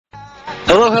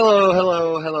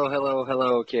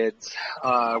Hello, kids.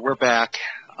 We're back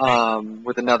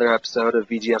with another episode of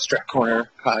VGF Strat Corner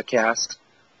podcast.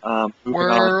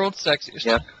 World's sexiest.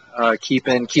 Yep.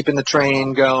 Keeping the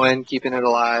train going, keeping it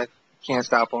alive. Can't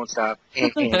stop, won't stop.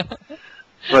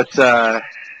 But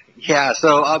yeah.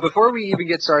 So before we even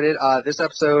get started, this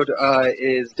episode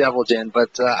is Devil Gin,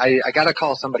 but I gotta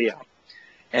call somebody out,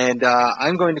 and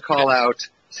I'm going to call out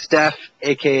Steph,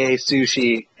 aka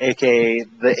Sushi, aka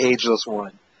the Ageless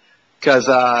One. Because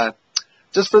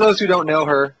just for those who don't know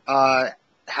her,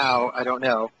 how, I don't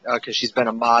know, because she's been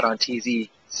a mod on TZ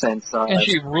since... and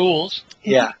she rules.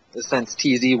 Yeah, since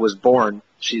TZ was born,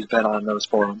 she's been on those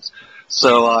forums.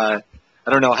 So I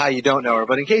don't know how you don't know her,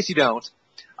 but in case you don't,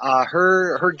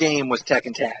 her game was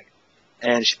Tekken Tag.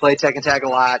 And she played Tekken Tag a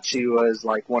lot. She was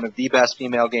like one of the best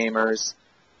female gamers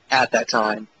at that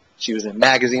time. She was in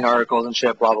magazine articles and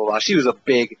shit, blah, blah, blah. She was a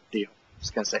big deal.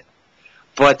 Just going to say that.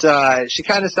 But she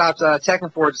kind of stopped.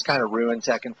 Tekken 4 just kind of ruined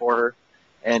Tekken for her,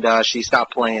 and she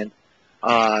stopped playing.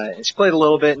 And she played a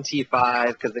little bit in T5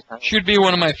 because she'd be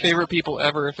one of my favorite people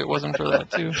ever if it wasn't for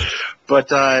that too. But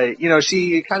you know,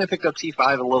 she kind of picked up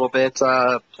T5 a little bit.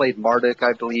 Played Marduk,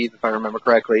 I believe, if I remember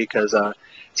correctly, because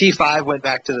T5 went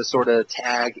back to the sort of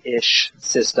tag-ish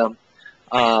system.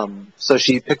 So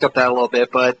she picked up that a little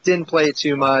bit, but didn't play it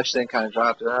too much. Then kind of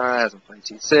dropped it. Hasn't played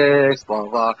T6, blah blah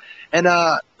blah. And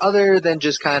other than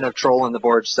just kind of trolling the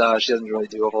board stuff, she doesn't really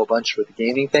do a whole bunch with the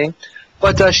gaming thing.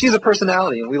 But she's a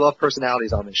personality, and we love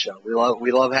personalities on this show.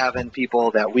 We love having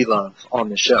people that we love on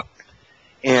this show.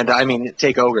 And I mean,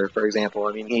 take Ogre for example.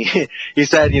 I mean, he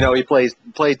said, you know, he played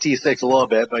T6 a little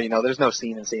bit, but you know, there's no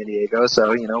scene in San Diego,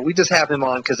 so you know, we just have him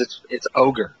on because it's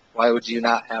Ogre. Why would you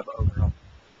not have Ogre on?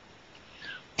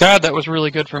 God, that was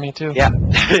really good for me too. Yeah,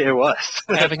 it was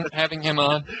having him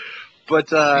on. But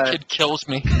the kid kills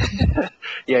me.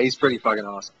 Yeah, he's pretty fucking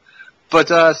awesome.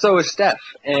 But so is Steph,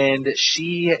 and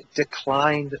she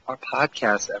declined our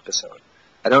podcast episode.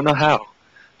 I don't know how.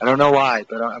 I don't know why,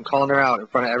 but I'm calling her out in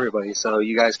front of everybody so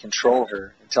you guys can troll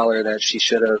her and tell her that she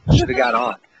should have got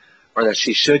on, or that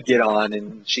she should get on,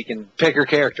 and she can pick her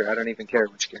character. I don't even care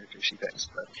which character she picks.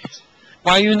 But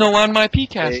why you know on my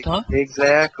PCast, huh?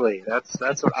 Exactly. That's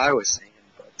what I was saying.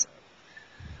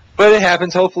 But it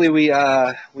happens. Hopefully we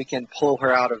can pull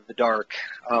her out of the dark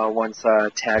once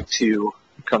Tag 2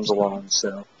 comes along.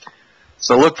 So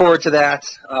look forward to that.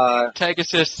 Tag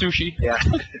assist Sushi. Yeah,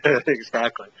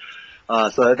 exactly.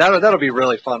 So that'll be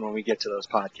really fun when we get to those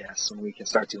podcasts and we can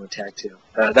start doing Tag 2.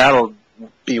 That'll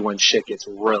be when shit gets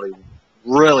really,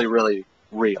 really, really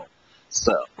real.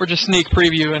 So we're just sneak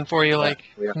previewing for you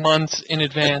months in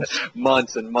advance.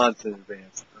 Months and months in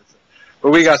advance.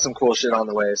 But we got some cool shit on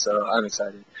the way, so I'm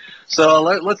excited. So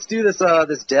let's do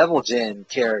this Devil Gin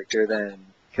character then,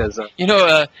 because you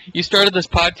know, you started this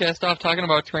podcast off talking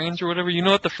about trains or whatever. You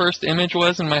know what the first image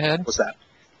was in my head? What's that?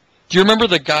 Do you remember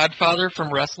the Godfather from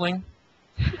wrestling?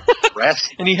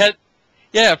 Wrestling? And he had,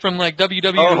 yeah, from like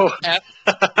WWF.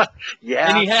 Oh. Yeah.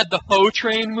 And he had the hoe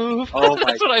train move. Oh my.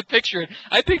 That's what I pictured.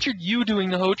 I pictured you doing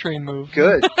the hoe train move.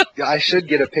 Good. I should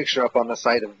get a picture up on the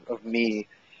site of me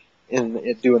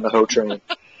in doing the hoe train.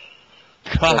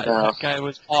 God, that guy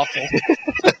was awful.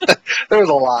 There was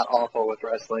a lot awful with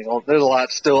wrestling. There's a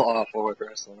lot still awful with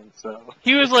wrestling. So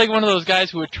he was like one of those guys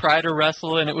who would try to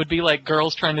wrestle, and it would be like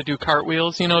girls trying to do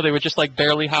cartwheels. You know, they would just like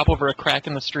barely hop over a crack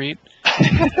in the street.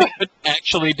 They would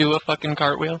actually do a fucking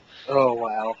cartwheel. Oh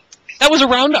wow. That was a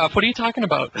round-off. What are you talking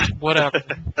about? Whatever.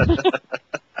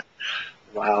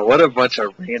 Wow, what a bunch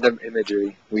of random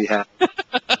imagery we have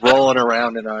rolling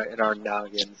around in our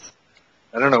noggins.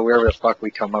 I don't know where the fuck we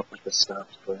come up with this stuff,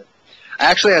 but I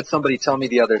actually had somebody tell me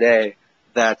the other day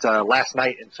that last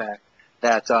night, in fact,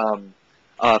 that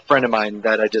a friend of mine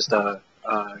that I just kind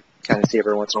of see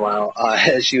every once in a while,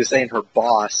 she was saying her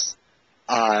boss,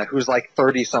 who's like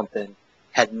 30-something,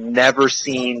 had never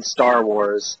seen Star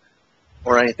Wars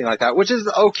or anything like that, which is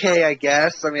okay, I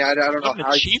guess. I mean, I don't know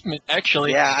how. Achievement,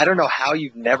 actually. Yeah, I don't know how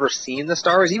you've never seen the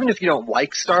Star Wars. Even if you don't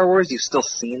like Star Wars, you've still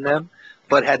seen them.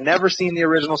 But had never seen the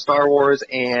original Star Wars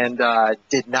and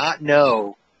did not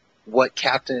know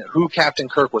who Captain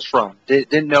Kirk was from.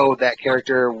 Didn't know that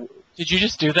character. Did you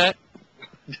just do that?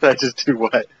 Did I just do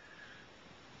what?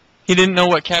 He didn't know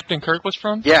what Captain Kirk was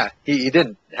from? Yeah, he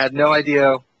didn't. Had no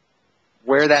idea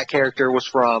where that character was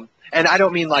from. And I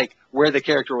don't mean like where the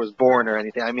character was born or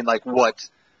anything. I mean like what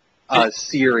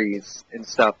series and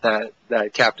stuff that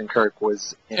Captain Kirk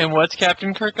was in. And what's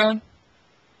Captain Kirk on?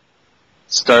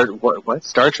 What?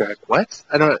 Star Trek? What?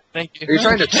 I don't. Thank you. Are you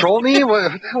trying to troll me?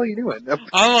 What the hell are you doing?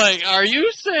 I'm like, are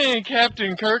you saying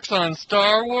Captain Kirk's on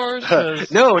Star Wars?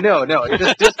 'Cause No.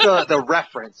 Just the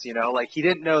reference, you know, like he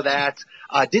didn't know that.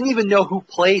 Didn't even know who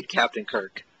played Captain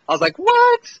Kirk. I was like,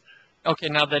 what? Okay,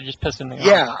 now that just pissing me off.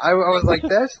 Yeah, I was like,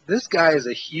 this guy is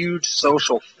a huge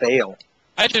social fail.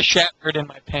 I just shattered in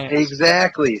my pants.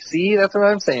 Exactly. See, that's what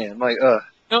I'm saying. I'm like, ugh.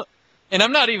 No, and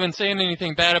I'm not even saying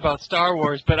anything bad about Star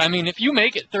Wars, but I mean, if you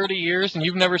make it 30 years and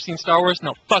you've never seen Star Wars,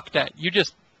 no, fuck that. You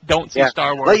just don't see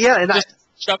Star Wars. But yeah, and just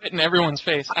shove it in everyone's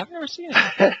face. I've never seen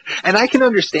it. And I can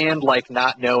understand, like,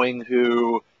 not knowing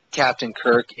who Captain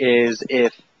Kirk is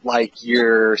if, like,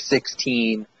 you're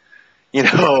 16, you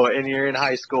know, and you're in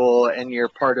high school and you're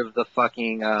part of the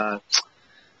fucking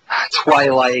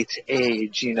Twilight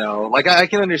age, you know. Like, I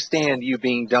can understand you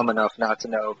being dumb enough not to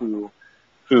know who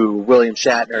William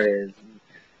Shatner is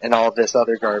and all this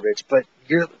other garbage, but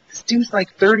this dude's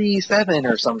like 37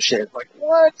 or some shit. Like,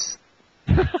 what?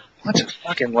 Bunch of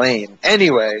fucking lame.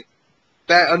 Anyway,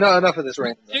 enough of this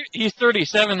random. He's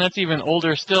 37. That's even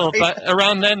older still. But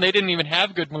around then, they didn't even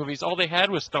have good movies. All they had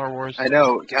was Star Wars. I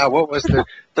know. God, what was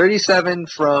 37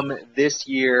 from this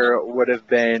year would have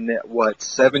been what,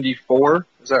 74?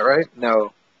 Is that right?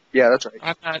 No. Yeah, that's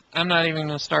right. I'm not even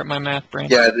gonna start my math brain.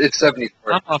 Yeah, it's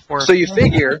 74. I'm off work. So you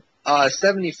figure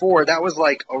 74. That was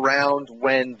like around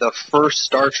when the first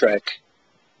Star Trek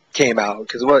came out.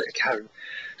 Because what?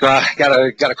 God,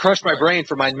 gotta crush my brain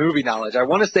for my movie knowledge. I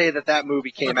want to say that movie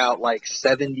came out like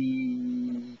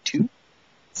 72,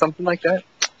 something like that.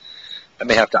 I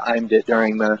may have to IMD it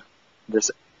during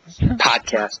this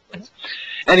podcast.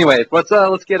 Anyway,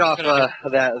 let's get off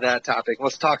that topic.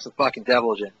 Let's talk some fucking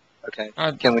Devilgen. Okay,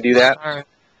 can we do that? All right.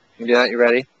 Can we do that? You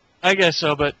ready? I guess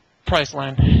so, but price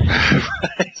line. I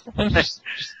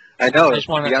know.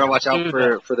 You gotta watch out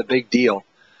for the big deal.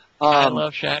 I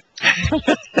love Shat.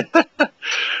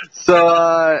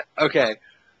 So, okay.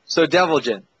 So,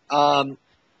 Devilgen.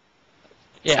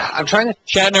 Yeah. I'm trying to...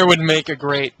 Shatner would make a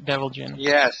great Devilgen.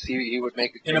 Yes, he would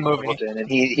make a great in a movie. Devilgen. And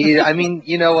he I mean,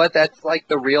 you know what? That's like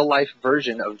the real-life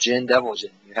version of Jin Devilgen.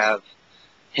 You have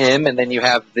him, and then you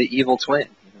have the evil twin.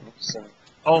 You know, so.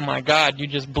 Oh, my God. You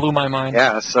just blew my mind.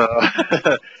 Yeah, so...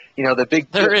 You know,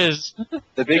 there is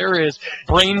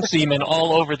brain semen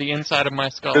all over the inside of my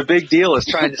skull. The big deal is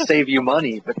trying to save you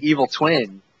money, but Evil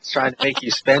Twin is trying to make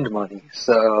you spend money.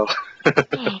 So.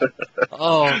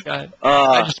 Oh God!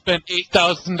 I just spent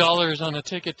 $8,000 on a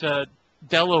ticket to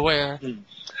Delaware.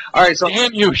 All right, so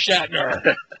damn you,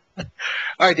 Shatner. All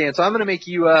right, Dan. So I'm going to make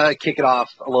you kick it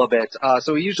off a little bit.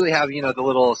 So we usually have the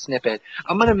little snippet.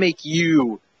 I'm going to make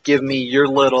you give me your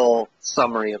little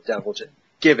summary of Devilgen.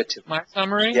 Give it to me. My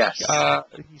summary? Yes.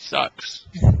 He sucks.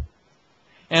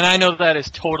 And I know that is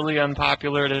totally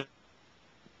unpopular to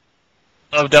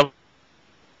love Devil.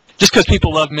 Just because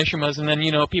people love Mishimas, and then,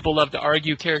 people love to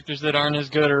argue characters that aren't as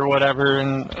good or whatever,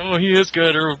 and, oh, he is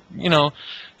good, or,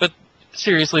 But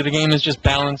seriously, the game is just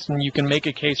balanced, and you can make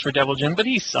a case for Devilgen, but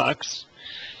he sucks.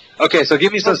 Okay, so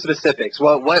give me some specifics.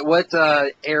 What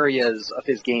areas of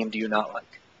his game do you not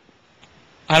like?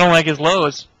 I don't like his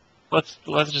lows. Let's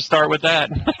just start with that.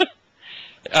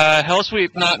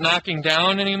 Hellsweep not knocking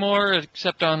down anymore,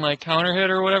 except on like counter hit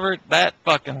or whatever. That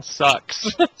fucking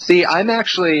sucks. See, I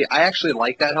actually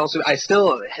like that Hellsweep.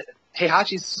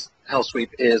 Heihachi's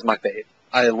Hellsweep is my fave.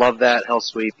 I love that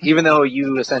Hellsweep, even though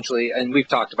you essentially, and we've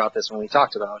talked about this when we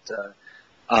talked about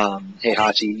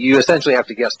Heihachi, you essentially have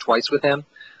to guess twice with him.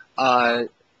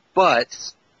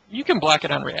 But you can block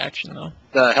it on reaction though.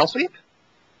 The Hellsweep?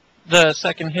 The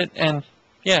second hit and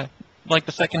yeah. Like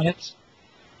the second hits?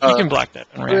 You can block that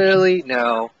on reaction. Really?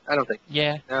 No, I don't think.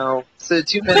 Yeah. No. So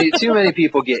too many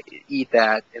people eat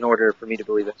that in order for me to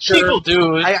believe it. Sure. People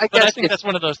do. I guess I think that's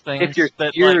one of those things. If you're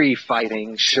Fury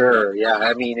fighting, sure. Yeah.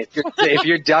 I mean, if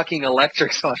you're ducking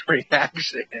electrics on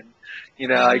reaction,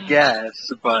 I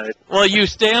guess. But well, you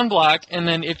stay on block, and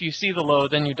then if you see the low,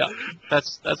 then you duck.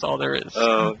 That's all there is.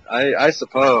 Oh, I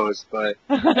suppose, but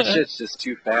that shit's just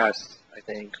too fast. I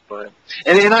think, but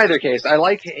in either case, I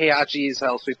like Heihachi's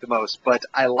Hellsweep the most, but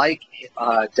I like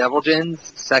Devilgen's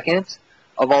second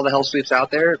of all the Hellsweeps out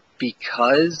there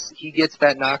because he gets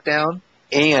that knockdown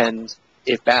and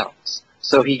it bounds.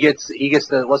 So he gets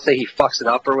the, let's say he fucks it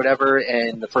up or whatever,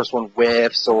 and the first one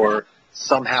whiffs or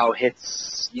somehow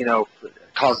hits,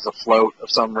 causes a float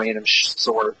of some random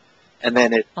sort, and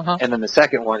then and then the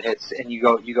second one hits and you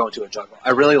go into a jungle.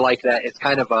 I really like that. It's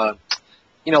kind of a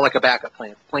like a backup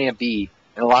plan B,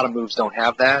 and a lot of moves don't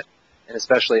have that, and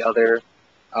especially other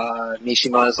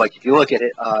Mishimas. Like if you look at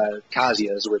it,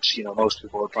 Kazuya's, which most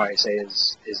people would probably say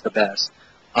is the best.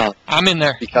 I'm in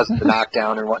there. because of the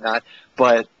knockdown and whatnot.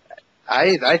 But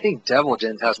I think Devil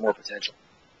Jin has more potential.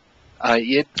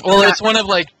 It's one of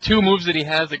like 2 moves that he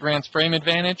has that grants frame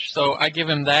advantage, so I give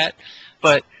him that.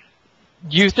 But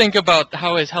you think about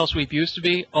how his hell sweep used to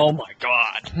be. Oh my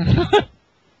god.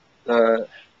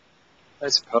 I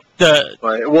suppose.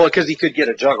 Well, because he could get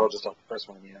a juggle just on the first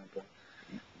one, yeah. But.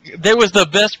 There was the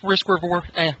best risk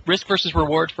versus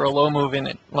reward for a low move in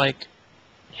it, like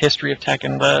history of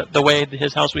Tekken, the way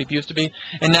his hell sweep used to be,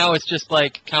 and now it's just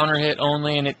like counter hit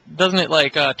only, and it doesn't it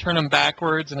like turn him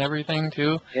backwards and everything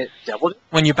too. It doubled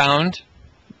when you bound.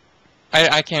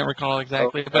 I can't recall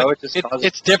exactly, but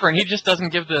it's different. He just doesn't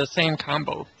give the same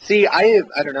combo. See, I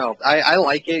don't know. I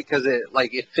like it because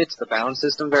it fits the bound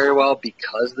system very well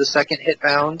because the second hit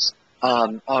bounds.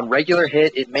 On regular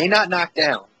hit, it may not knock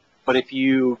down, but if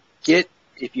you hit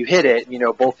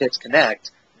it, both hits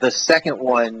connect. The second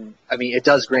one, I mean, it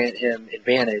does grant him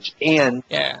advantage and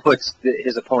puts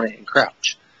his opponent in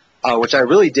crouch, which I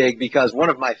really dig because one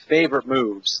of my favorite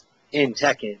moves in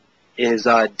Tekken is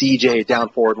DJ down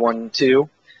forward 1-2,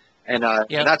 and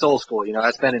that's old school.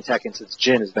 That's been in Tekken since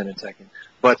Jin has been in Tekken.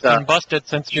 But and busted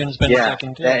since Jin has been in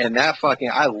Tekken too. And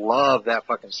I love that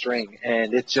fucking string,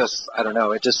 and it just I don't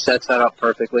know, it just sets that up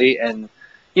perfectly. And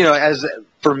as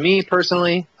for me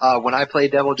personally, when I play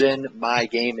Devil Jin, my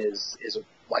game is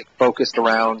like focused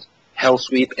around hell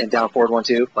sweep and down forward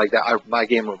 1-2. Like that, my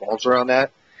game revolves around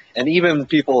that. And even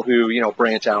people who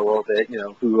branch out a little bit,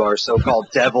 who are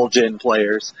so-called Devil Jin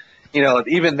players.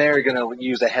 Even they're going to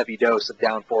use a heavy dose of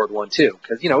down forward 1-2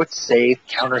 because it's safe,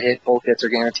 counter hit, both hits are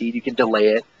guaranteed. You can delay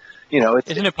it.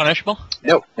 Isn't it punishable?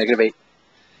 No, -8.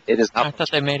 It is not. I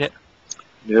thought they made it.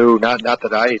 No, not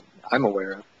that I'm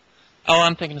aware of. Oh,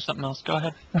 I'm thinking of something else. Go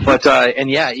ahead. But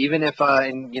even if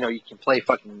you can play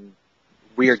fucking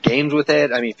weird games with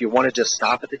it. I mean, if you want to just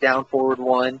stop at the down forward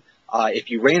 1, if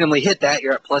you randomly hit that,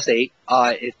 you're at +8.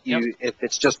 If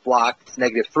it's just blocked, it's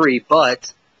 -3.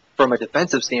 But from a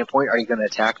defensive standpoint, are you going to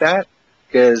attack that?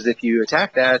 Because if you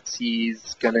attack that,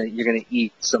 you're gonna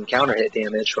eat some counter hit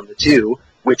damage from the 2,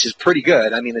 which is pretty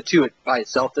good. I mean, the 2 by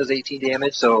itself does 18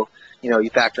 damage, so you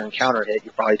factor in counter hit,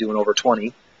 you're probably doing over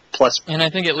 20. Plus, and I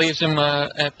think it leaves him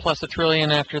at +1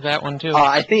 trillion after that one too.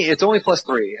 I think it's only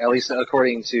 +3, at least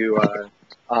according to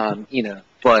Ina.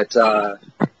 But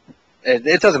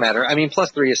it doesn't matter. I mean,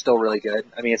 +3 is still really good.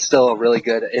 I mean, it's still really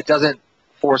good. It doesn't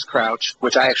force crouch,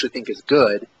 which I actually think is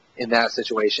good in that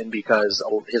situation because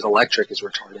his electric is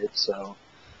retarded. So,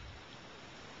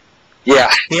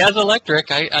 yeah, he has electric.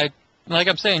 I like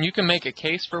I'm saying, you can make a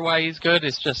case for why he's good.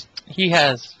 It's just he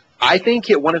has. I think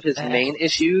one of his main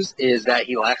issues is that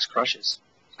he lacks crushes.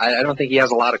 I don't think he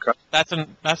has a lot of crushes.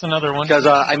 That's another one. Because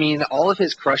I mean, all of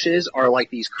his crushes are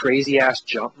like these crazy ass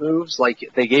jump moves.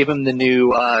 Like they gave him the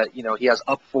new, he has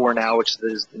up 4 now, which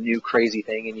is the new crazy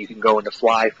thing, and you can go into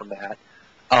fly from that.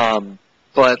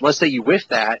 But let's say you whiff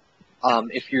that,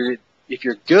 if you're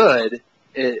good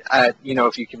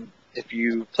if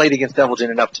you played against Devil Jin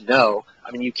enough to know,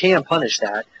 I mean, you can punish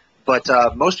that. But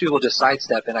most people just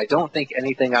sidestep, and I don't think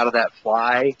anything out of that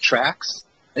fly tracks.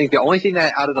 I think the only thing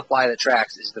that out of the fly that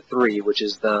tracks is the 3, which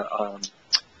is the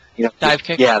dive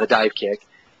kick. Yeah, the dive kick.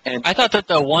 And I thought that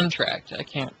the 1 tracked. I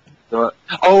can't. Yeah.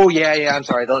 I'm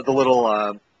sorry. The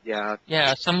little yeah.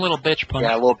 Yeah, some little bitch punch.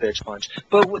 Yeah, a little bitch punch.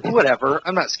 But whatever.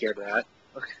 I'm not scared of that.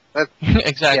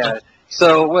 Exactly. Yeah.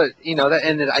 So what that,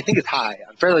 and I think it's high.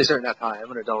 I'm fairly certain that's high. I'm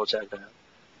gonna double check that.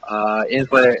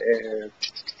 Input.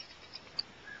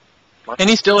 And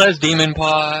he still has Demon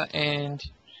Paw, and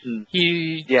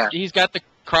he's got the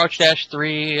Crouch Dash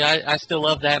 3. I still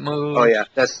love that move. Oh yeah,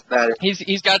 that.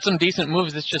 He's got some decent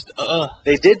moves. It's just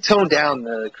They did tone down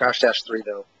the Crouch Dash 3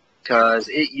 though, because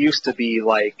it used to be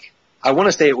like I want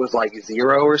to say it was like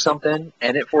 0 or something,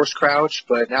 and it forced crouch,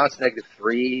 but now it's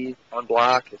 -3 on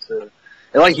block.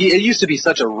 It used to be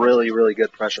such a really really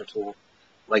good pressure tool,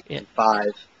 like in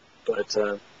 5, but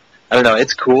I don't know.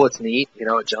 It's cool. It's neat.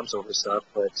 It jumps over stuff,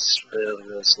 but it's really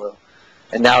really slow.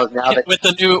 And now that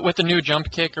with the new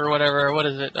jump kick or whatever, what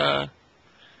is it? Doesn't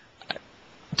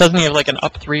he have like an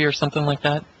up 3 or something like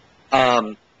that?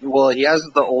 Well, he has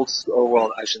the old. Or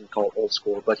well, I shouldn't call it old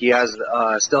school, but he has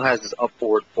still has his up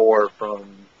forward 4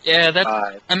 from. Yeah,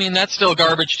 that's still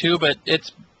garbage too. But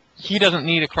he doesn't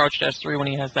need a Crouch Dash 3 when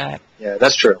he has that. Yeah,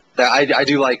 that's true. I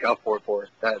do like up forward 4.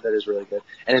 That is really good,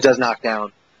 and it does knock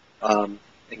down.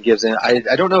 It gives in. I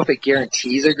don't know if it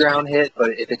guarantees a ground hit,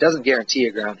 but if it doesn't guarantee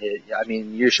a ground hit, I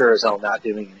mean, you're sure as hell not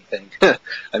doing anything.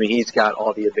 I mean, he's got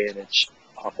all the advantage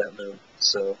off that move.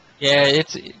 So yeah,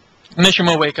 it's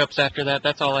Mishima wake ups after that.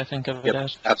 That's all I think of it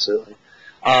as. Absolutely.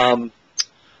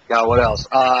 What else?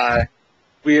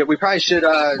 We probably should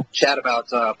chat about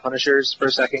Punishers for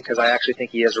a second because I actually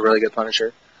think he is a really good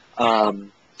Punisher.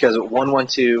 Because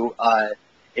 112,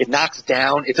 it knocks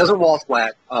down. It doesn't wall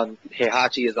splat.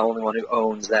 Heihachi is the only one who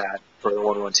owns that for the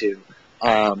 112.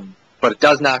 But it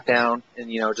does knock down, and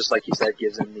just like you said,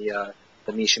 gives him the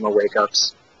Mishima wake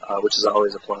ups, which is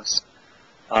always a plus.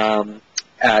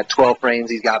 At 12 frames,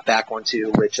 he's got back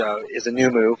 1-2, which is a new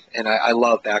move, and I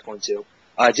love back 1-2.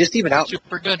 Just even out,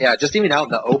 super good. Yeah, just even out in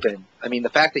the open. I mean, the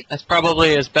fact that that's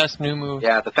probably his best new move.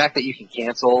 Yeah, the fact that you can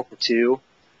cancel the 2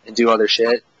 and do other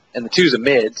shit, and the 2's a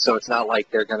mid, so it's not like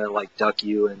they're gonna like duck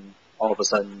you and all of a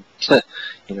sudden,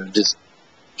 just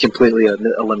completely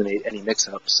eliminate any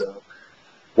mix-ups. So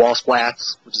wall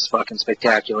splats, which is fucking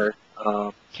spectacular.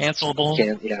 Cancelable.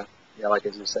 Yeah, like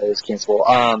as you say, it's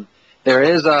cancelable. There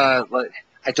is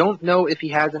I don't know if he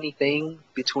has anything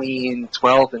between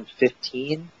 12 and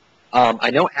 15. I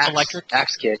know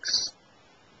axe kicks.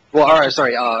 Well, alright,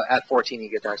 sorry. At 14 he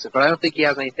gets axe, but I don't think he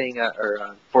has anything.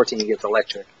 14 he gets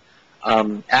electric.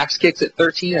 Axe kicks at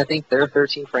 13. I think they're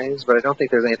 13 frames, but I don't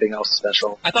think there's anything else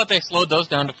special. I thought they slowed those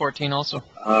down to 14 also.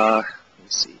 Let me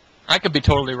see. I could be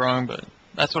totally wrong, but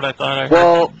that's what I thought. I heard.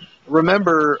 Well,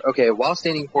 remember, okay, while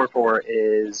standing 4-4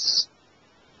 is.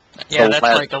 Yeah, that's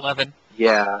like 11.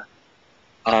 Yeah.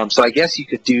 So I guess you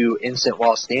could do instant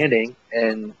while standing,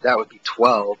 and that would be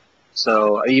 12.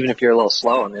 So even if you're a little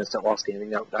slow on instant while standing,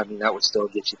 that would still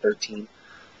get you 13.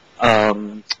 Let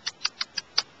me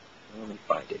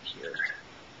find it here.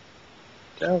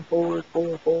 Down forward,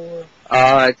 4-4.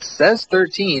 It says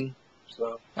 13.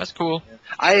 So that's cool.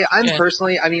 Yeah. I'm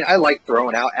personally, I like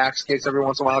throwing out axe kicks every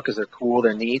once in a while because they're cool,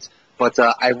 they're neat. But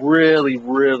I really,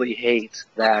 really hate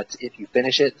that if you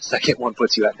finish it, the second one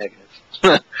puts you at negative.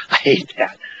 I hate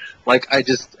that. Like I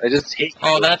just hate.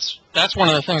 Oh, that's one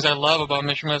of the things I love about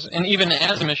Mishimas, and even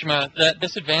as a Mishima, that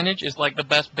disadvantage is like the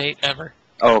best bait ever.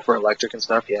 Oh, for electric and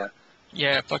stuff, yeah.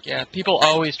 Yeah, fuck yeah. People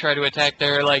always try to attack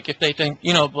there, like if they think,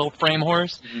 the little frame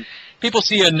horse. Mm-hmm. People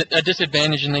see a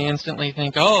disadvantage and they instantly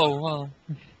think, oh, well.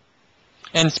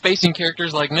 And spacing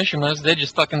characters like Mishimas, they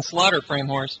just fucking slaughter frame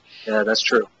horse. Yeah, that's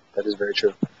true. That is very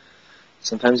true.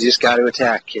 Sometimes you just got to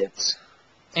attack, kids.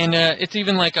 And it's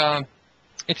even like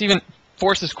it's even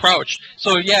forces crouch.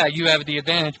 So yeah, you have the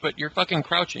advantage, but you're fucking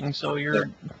crouching, so you're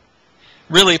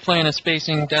really playing a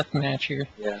spacing deathmatch here.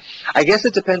 Yeah, I guess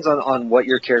it depends on what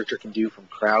your character can do from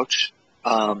crouch.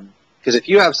 Because if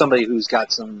you have somebody who's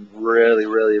got some really,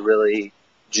 really, really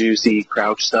juicy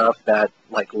crouch stuff, that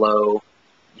like low,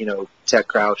 tech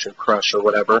crouch or crush or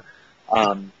whatever,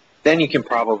 then you can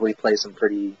probably play some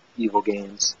pretty evil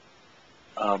games.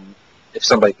 If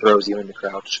somebody throws you into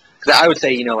crouch, because I would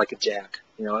say like a jack.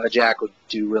 A jack would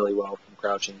do really well from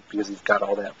crouching because he's got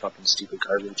all that fucking stupid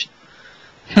garbage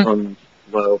from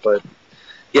low. But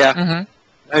yeah,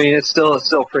 Mm-hmm. it's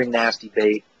still pretty nasty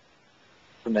bait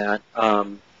from that.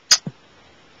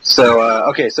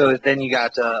 So then you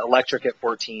got electric at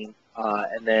 14,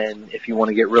 and then if you want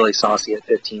to get really saucy at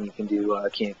 15, you can do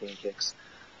canopy kicks.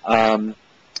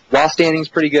 Wall standing's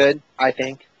pretty good, I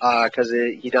think, because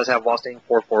he does have wall standing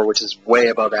 4-4, which is way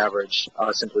above average,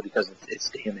 simply because it's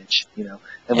damage,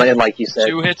 And like you said,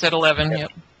 2 hits at 11,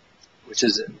 yep. Which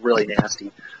is really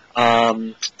nasty.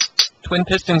 Twin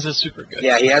pistons is super good.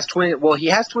 Yeah, he has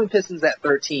twin pistons at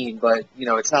 13, but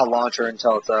it's not launcher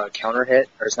until it's a counter hit,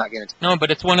 or it's not guaranteed. No,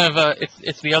 but it's one of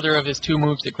it's the other of his 2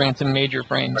 moves that grants him major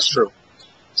frames. That's true.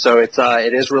 So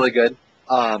it is really good.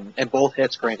 And both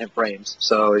hits grant him frames.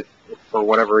 So if for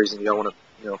whatever reason you don't want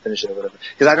to finish it or whatever,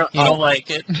 because I don't. You don't like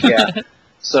it. Yeah.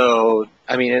 So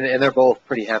and they're both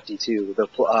pretty hefty too. The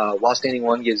while standing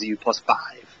 1 gives you +5,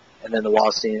 and then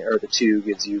the 2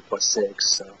 gives you +6.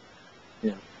 So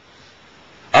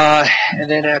and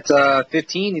then at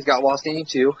 15 he's got while standing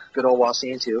 2, good old while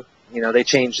standing 2. They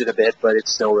changed it a bit, but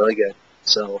it's still really good.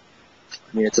 So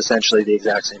it's essentially the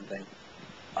exact same thing,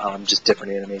 just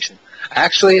different animation.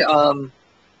 Actually,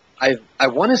 I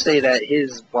want to say that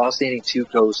his while standing 2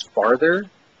 goes farther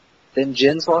than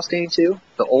Jin's while standing 2,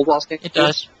 the old while standing 2. It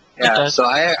does. Yeah, it does. So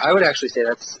I would actually say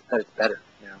that it's better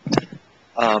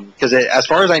now. Because as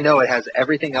far as I know, it has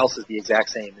everything else is the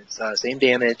exact same. It's same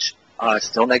damage,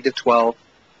 still -12.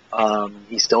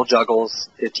 He still juggles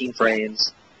 15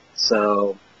 frames.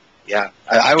 So yeah,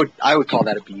 I would call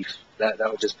that a beef. That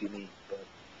would just be me. But.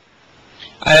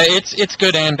 It's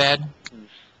good and bad.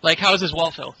 Like, how's his wall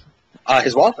filth? I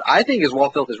think his wall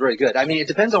filth is really good. It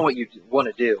depends on what you want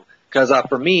to do. Because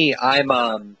for me,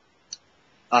 I'm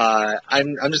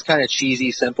just kind of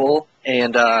cheesy, simple,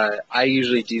 and I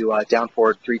usually do down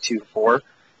forward 3-2-4,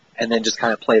 and then just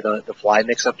kind of play the fly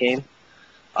mix-up game.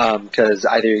 Because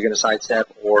either you're going to sidestep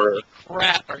or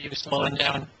Crap, are you slowing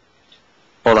down?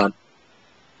 Hold on.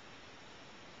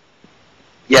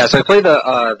 Yeah, so I play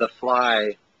the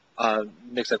Fly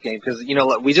mix-up game because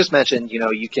we just mentioned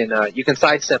you can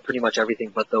sidestep pretty much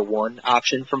everything but the one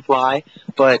option from Fly,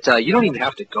 but you don't even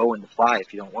have to go into Fly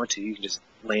if you don't want to. You can just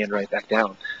land right back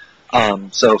down.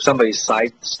 So if somebody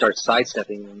starts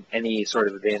sidestepping, any sort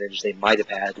of advantage they might have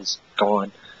had is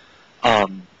gone.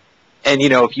 And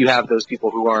if you have those people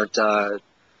who aren't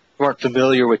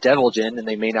familiar with Devil Jin and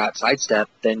they may not sidestep,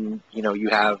 then you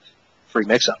have free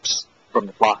mix-ups from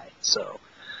the Fly. So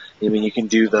I mean, you can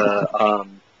do the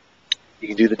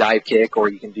dive kick, or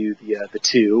you can do the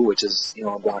 2, which is a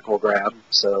blockable grab.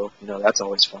 So that's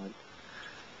always fun.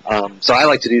 So I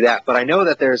like to do that, but I know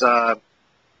that there's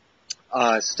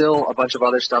still a bunch of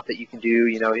other stuff that you can do.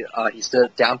 He's still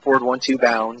down forward 1-2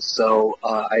 bounds, so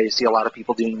I see a lot of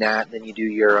people doing that. And then you do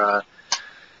your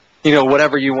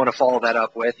whatever you want to follow that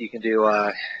up with. You can do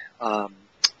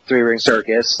 3-ring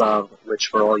circus, which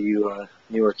for all you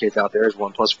newer kids out there is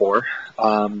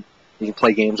 1+4. You can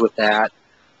play games with that.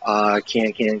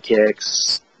 Can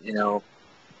kicks. You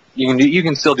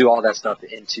can still do all that stuff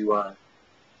into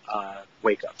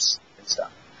wake ups and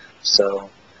stuff.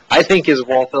 So I think his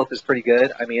wall filth is pretty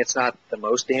good. I mean, it's not the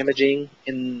most damaging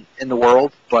in the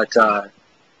world, but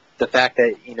the fact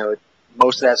that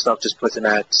most of that stuff just puts him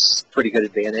at pretty good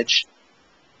advantage.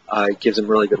 It gives him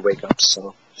really good wake ups.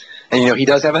 So, and he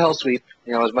does have a hell sweep.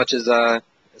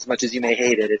 As much as you may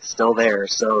hate it, it's still there.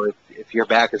 So if your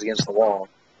back is against the wall,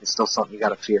 it's still something you got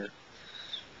to fear.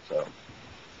 So.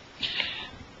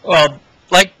 Well,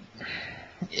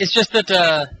 it's just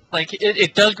that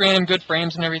it does grant him good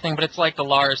frames and everything, but it's like the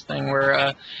Lars thing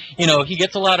where he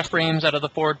gets a lot of frames out of the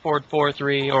forward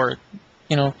 4-3 or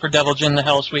for Devil Jin the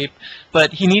hell sweep,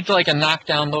 but he needs a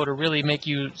knockdown low to really make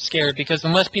you scared, because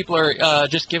unless people are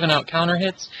just giving out counter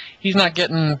hits, he's not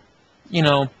getting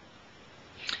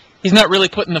he's not really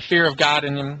putting the fear of God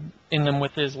in them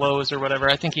with his lows or whatever.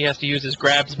 I think he has to use his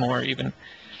grabs more even.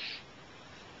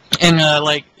 And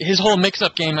his whole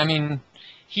mix-up game, I mean,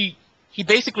 he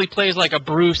basically plays like a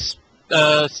Bruce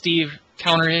Steve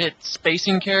counter hit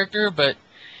spacing character, but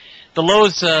the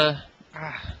lows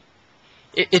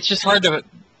it's just hard to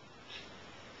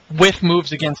whiff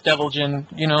moves against Devil Jin.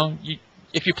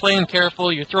 If you're playing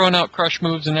careful, you're throwing out crush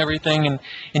moves and everything, and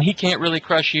he can't really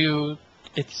crush you.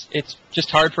 It's just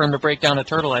hard for him to break down a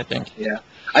turtle, I think. Yeah.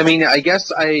 I mean, I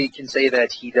guess I can say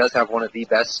that he does have one of the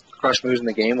best crush moves in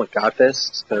the game with God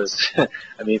Fists, because,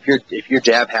 I mean, if you're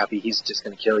jab happy, he's just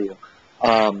going to kill you.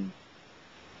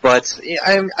 But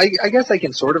I guess I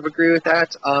can sort of agree with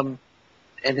that.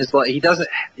 And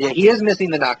he is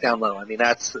missing the knockdown low. I mean,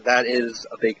 that is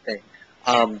a big thing.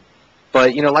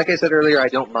 But like I said earlier, I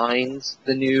don't mind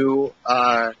the new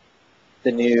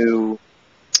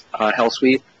hell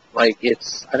sweep. I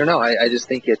don't know. I just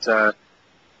think it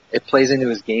plays into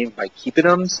his game by keeping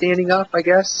him standing up, I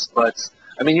guess. But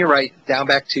I mean, you're right. Down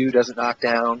back 2 doesn't knock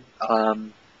down.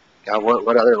 God,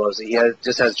 what other lows? He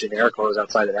just has generic lows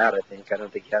outside of that. I think. I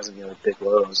don't think he has any other big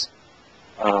lows.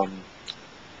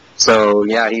 So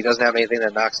yeah, he doesn't have anything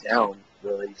that knocks down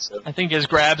really. So I think his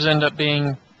grabs end up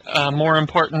being more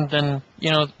important than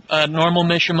a normal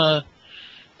Mishima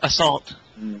assault.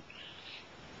 Mm.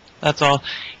 That's all.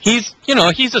 He's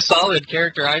a solid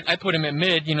character. I put him at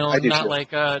mid. Not too. Like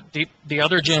the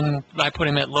other Jin. I put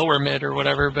him at lower mid or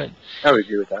whatever. But I would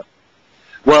agree with that.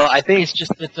 Well, I think it's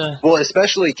just that well,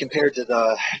 especially compared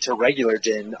to regular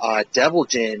Jin, Devil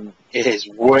Jin is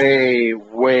way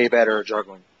better at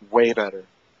juggling. Way better.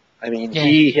 I mean, yeah.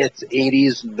 He hits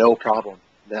 80s no problem.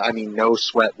 I mean, no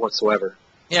sweat whatsoever.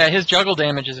 Yeah, his juggle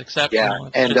damage is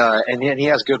exceptional. Yeah, and he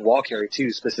has good wall carry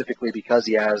too, specifically because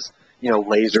he has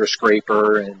laser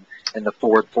scraper and the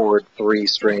forward 3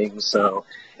 strings. So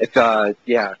I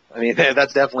mean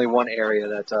that's definitely one area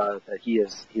that he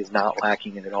is not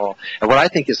lacking in at all. And what I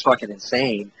think is fucking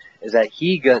insane is that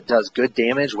he does good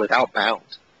damage without bound.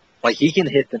 Like he can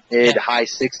hit the mid high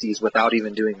 60s without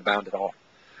even doing a bound at all.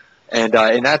 And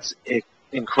that's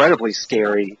incredibly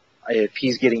scary if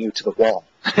he's getting you to the wall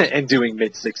and doing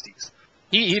mid 60s.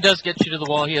 He does get you to the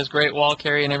wall. He has great wall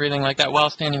carry and everything like that. While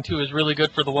standing 2 is really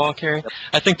good for the wall carry.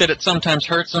 I think that it sometimes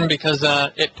hurts him because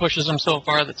it pushes him so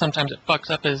far that sometimes it fucks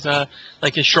up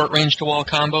his short range to wall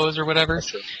combos or whatever. That's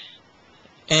true.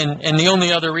 And the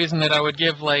only other reason that I would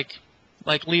give like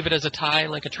leave it as a tie,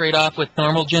 like a trade-off with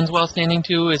normal Jins while standing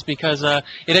 2, is because it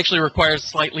actually requires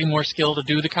slightly more skill to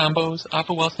do the combos off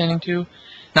of while standing 2.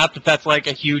 Not that that's like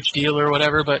a huge deal or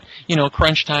whatever, but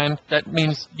crunch time, that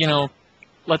means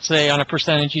let's say on a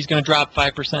percentage he's going to drop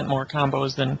 5% more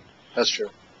combos than that's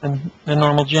true than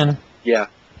normal Jin. Yeah.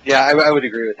 Yeah, I would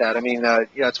agree with that. I mean, yeah,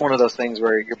 it's one of those things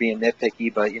where you're being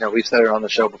nitpicky, but we've said it on the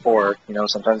show before.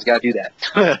 Sometimes you got to do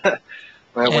that.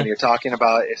 When Yeah. you're talking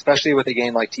about, especially with a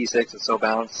game like T6, it's so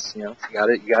balanced. You got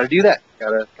to do that.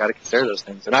 Got to consider those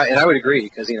things. And I would agree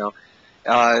because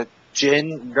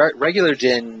regular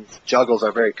Jin juggles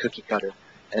are very cookie cutter,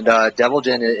 and Devil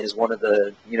Jin is one of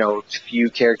the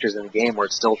few characters in the game where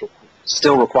it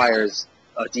still requires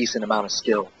a decent amount of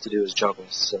skill to do his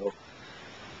juggles. So.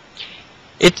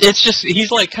 It's just, he's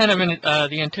like kind of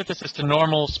the antithesis to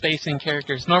normal spacing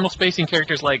characters. Normal spacing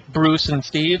characters like Bruce and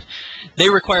Steve, they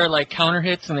require like counter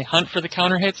hits and they hunt for the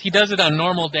counter hits. He does it on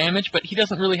normal damage, but he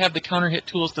doesn't really have the counter hit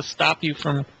tools to stop you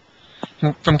from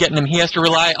getting him. He has to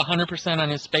rely 100%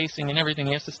 on his spacing and everything.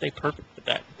 He has to stay perfect with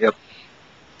that. Yep,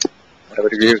 I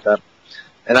would agree with that.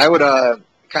 And I would to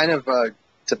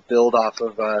build off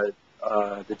of the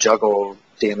juggle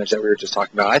damage that we were just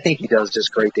talking about. I think he does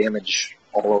just great damage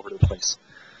all over the place.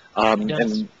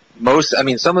 And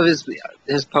some of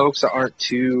his pokes aren't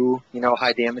too,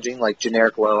 high damaging. Like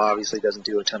generic low obviously doesn't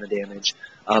do a ton of damage.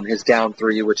 His down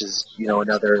 3, which is,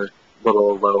 another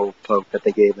little low poke that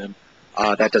they gave him,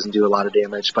 that doesn't do a lot of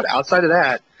damage. But outside of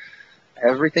that,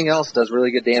 everything else does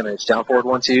really good damage. Down forward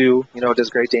 1-2, does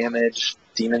great damage.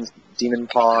 Demon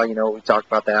Paw, we talked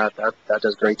about that. That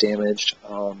does great damage.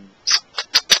 All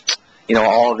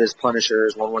of his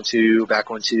punishers, 1-1-2, back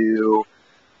 1-2.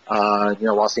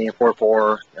 While staying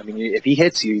 4-4. I mean, if he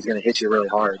hits you, he's going to hit you really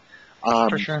hard.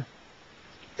 For sure.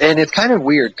 And it's kind of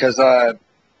weird because, with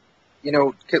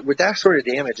that sort of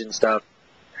damage and stuff,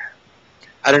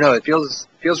 I don't know. It feels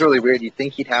really weird. You'd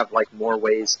think he'd have like more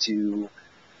ways to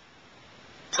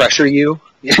pressure you,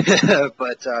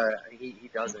 but he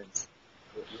doesn't.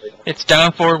 It's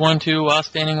down forward 1-2, while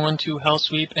standing 1-2, hell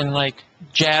sweep, and like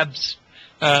jabs.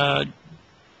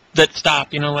 That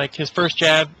stop, like his first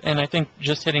jab, and I think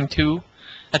just hitting 2.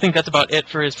 I think that's about it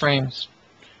for his frames.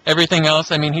 Everything else,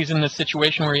 I mean, he's in this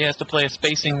situation where he has to play a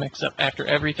spacing mix-up after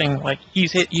everything. Like,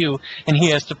 he's hit you, and he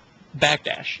has to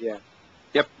backdash. Yeah.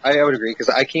 Yep, I would agree, because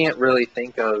I can't really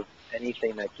think of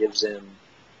anything that gives him,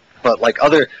 but like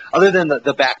other than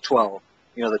the back 12,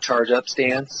 the charge-up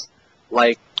stance,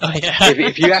 like, oh, yeah.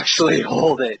 if you actually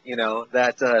hold it,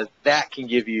 that can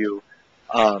give you,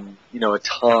 a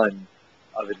ton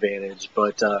of advantage,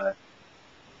 but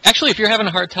actually, if you're having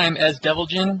a hard time as Devil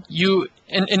Jin,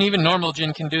 and even normal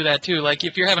Jin can do that too. Like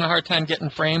if you're having a hard time getting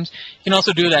frames, you can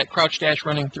also do that crouch dash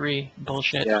running 3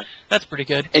 bullshit. Yeah, that's pretty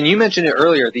good. And you mentioned it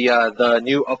earlier, the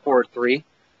new upward 3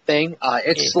 thing.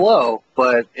 It's slow,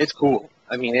 but it's cool.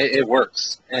 I mean, it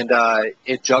works, and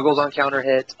it juggles on counter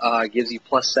hit, gives you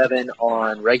 +7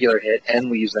 on regular hit,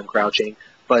 and leaves them crouching.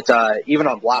 But even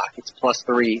on block, it's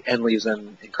 +3 and leaves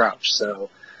them in crouch. So.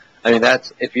 I mean,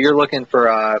 if you're looking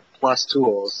for plus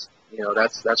tools,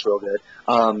 that's real good.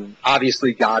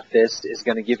 Obviously, God Fist is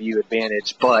going to give you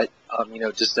advantage, but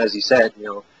just as you said,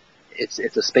 it's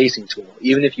a spacing tool.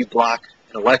 Even if you block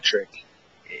an electric,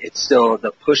 it's still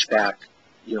the pushback,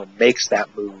 makes that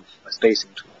move a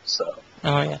spacing tool. So.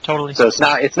 Oh yeah, totally. So it's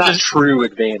not true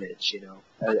advantage,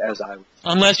 as I would.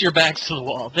 Unless your back's to the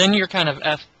wall, then you're kind of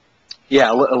F. Yeah,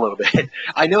 a little bit.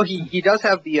 I know he does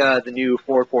have the new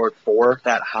 4-4-4,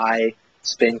 that high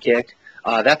spin kick.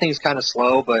 That thing's kind of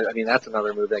slow, but I mean that's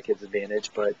another move that gives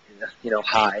advantage. But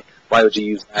high. Why would you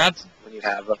use that when you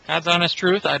have? God's honest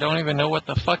truth. I don't even know what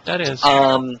the fuck that is.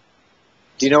 Do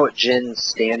you know what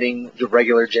the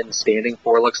regular Jin standing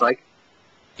 4 looks like?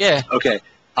 Yeah. Okay.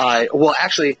 Well,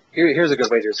 actually, here's a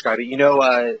good way to describe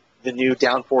it. The new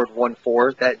down forward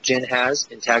 1-4 that Jin has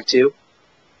in Tag 2.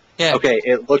 Yeah. Okay,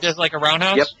 it looks just like a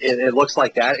roundhouse. Yep, it looks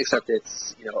like that, except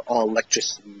it's all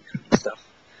electricity and stuff.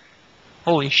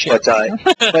 Holy shit!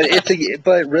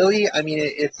 But really, I mean,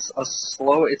 it's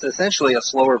essentially a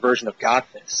slower version of God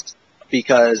Fist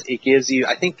because it gives you.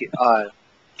 I think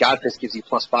God Fist gives you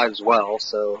 +5 as well.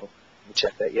 So let me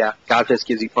check that. Yeah, God Fist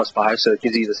gives you +5, so it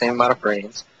gives you the same amount of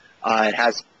frames. It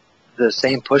has the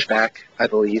same pushback, I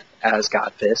believe, as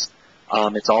God Fist.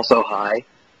 It's also high.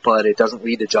 But it doesn't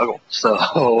lead to juggle.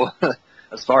 So,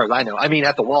 as far as I know, I mean,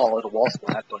 at the wall, it'll wall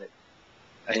splat, but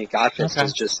I think God Fist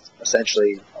is just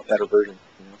essentially a better version.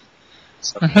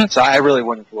 So I really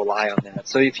wouldn't rely on that.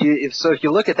 So if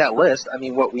you look at that list, I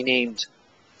mean, what we named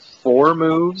 4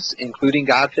 moves, including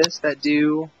God Fist, that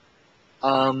do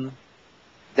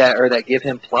that give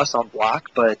him plus on block,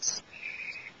 but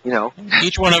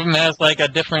each one of them has like a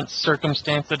different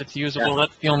circumstance that it's usable. Yeah.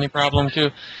 That's the only problem too.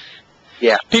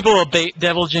 Yeah. People will bait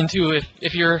Devil Jin too.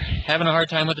 If you're having a hard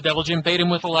time with the Devil Jin, bait him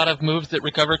with a lot of moves that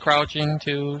recover crouching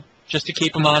just to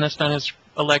keep him honest on his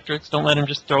electrics. Don't let him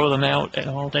just throw them out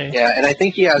all day. Yeah, and I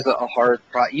think he has a hard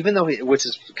even though which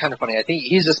is kind of funny. I think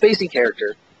he's a spacing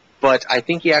character, but I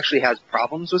think he actually has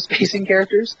problems with spacing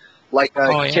characters, like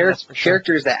that's for sure.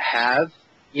 characters that have,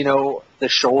 you know, the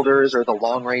shoulders or the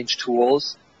long range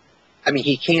tools. I mean,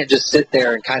 he can't just sit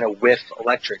there and kind of whiff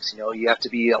electrics. You know, you have to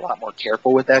be a lot more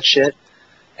careful with that shit.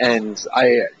 And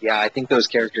I think those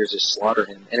characters just slaughter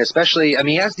him. And especially, I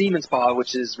mean, he has Demon's Paw,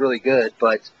 which is really good,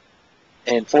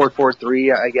 and Forward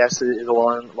 4-3, I guess, is a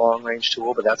long range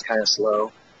tool, but that's kind of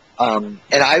slow. And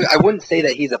I wouldn't say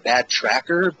that he's a bad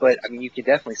tracker, but I mean, you can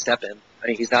definitely step him. I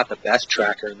mean, he's not the best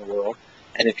tracker in the world.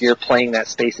 And if you're playing that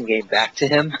spacing game back to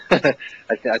him, I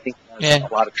think that's a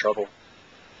lot of trouble.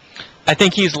 I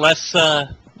think he's less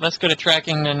good at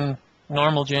tracking than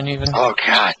normal gen even. Oh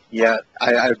god, yeah,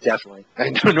 I definitely. I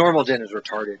know normal gen is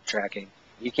retarded tracking.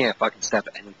 You can't fucking step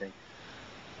anything,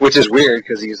 which is weird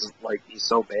because he's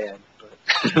so bad.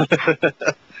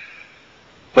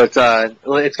 But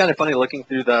it's kind of funny looking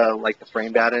through the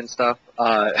frame data and stuff.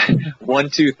 1,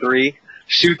 2, 3,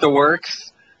 shoot the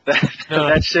works.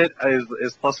 That shit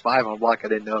is +5 on block. I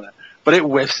didn't know that, but it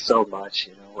whiffs so much,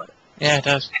 you know. Yeah, it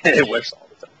does. It whiffs all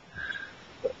the time.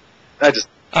 But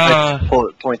I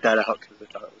point that out because I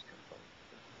thought it was kind of funny.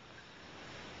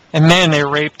 And man, they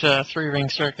raped 3-Ring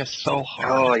Circus so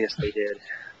hard. Oh yes, they did.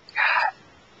 God.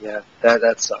 Yeah,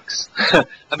 that sucks. I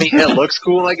mean, it looks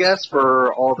cool, I guess,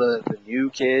 for all the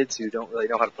new kids who don't really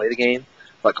know how to play the game.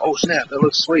 Like, oh snap, that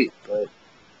looks sweet, but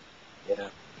yeah,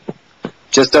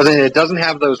 it doesn't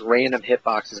have those random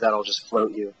hitboxes that'll just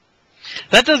float you.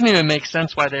 That doesn't even make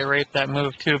sense why they raped that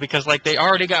move too, because they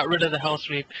already got rid of the hell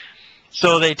sweep,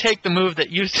 so they take the move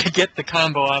that used to get the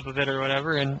combo off of it or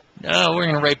whatever, and we're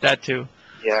gonna rape that too.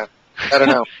 Yeah. I don't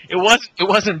know. It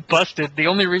wasn't busted. The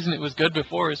only reason it was good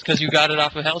before is because you got it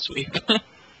off of Hell Sweep.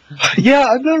 Yeah,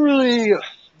 I don't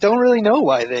really know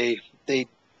why they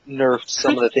nerfed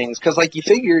some of the things. Because you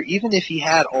figure even if he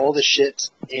had all the shit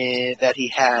that he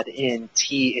had in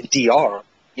DR,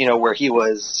 you know, where he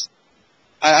was,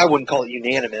 I wouldn't call it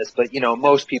unanimous, but you know,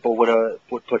 most people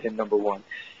would put him number 1.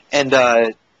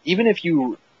 And even if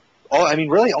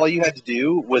really all you had to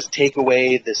do was take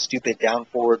away the stupid down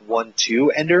forward 1-2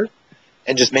 ender.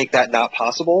 And just make that not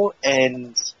possible,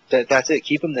 and that's it.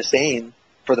 Keep him the same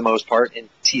for the most part in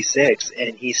T6,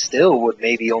 and he still would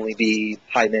maybe only be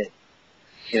high mid,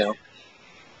 you know.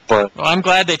 But well, I'm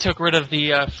glad they took rid of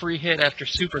the free hit after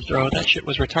super throw. That shit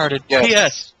was retarded. Yeah.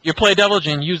 P.S. You play Devil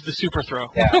Jin, use the super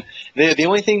throw. Yeah. The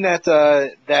only thing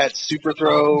that super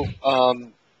throw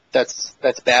that's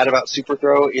bad about super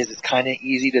throw is it's kind of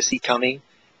easy to see coming.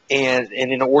 And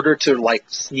in order to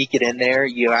sneak it in there,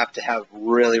 you have to have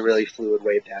really, really fluid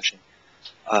wave dashing.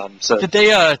 So did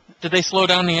they slow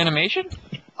down the animation?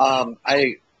 I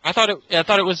thought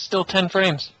it was still 10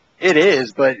 frames. It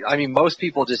is, but I mean most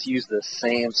people just use the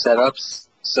same setups,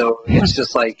 so it's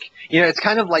just it's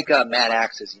kind of like Mad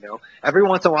Axes. You know, every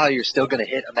once in a while you're still going to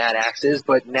hit a Mad Axes,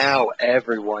 but now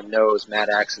everyone knows Mad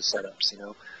Axes setups. You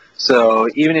know. So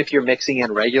even if you're mixing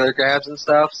in regular grabs and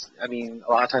stuff, I mean,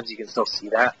 a lot of times you can still see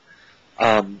that.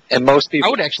 And most people... I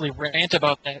would actually rant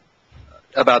about that.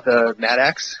 About the Mad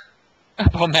Axe?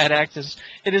 About Mad Axes.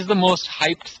 It is the most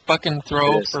hyped fucking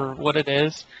throw for what it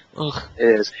is. Ugh.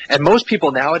 It is. And most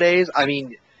people nowadays, I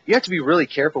mean, you have to be really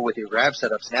careful with your grab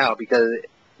setups now because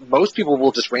most people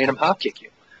will just random hop kick you.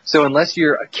 So unless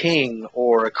you're a King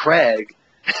or a Craig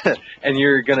and and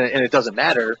it doesn't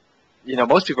matter, you know,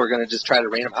 most people are going to just try to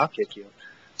random hop kick you.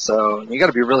 So you got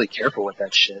to be really careful with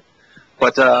that shit.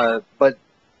 But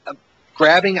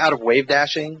grabbing out of wave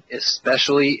dashing,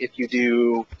 especially if you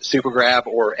do super grab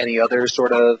or any other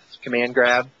sort of command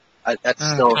grab, that's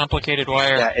still complicated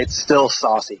wire. Yeah, it's still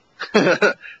saucy.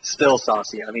 Still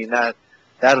saucy. I mean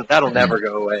that'll never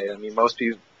go away. I mean most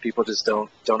people just don't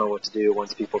know what to do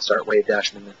once people start wave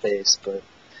dashing in the face. But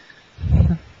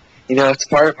you know, it's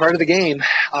part of the game.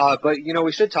 But you know,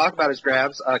 we should talk about his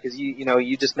grabs because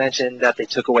you just mentioned that they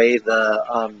took away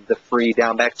the free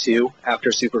down back 2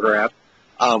 after super grab,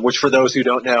 which for those who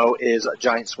don't know is a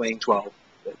giant swing 12.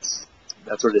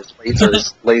 That's what it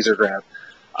is. Laser grab.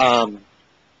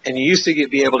 And you used to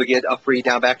be able to get a free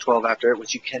down back 12 after it,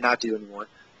 which you cannot do anymore.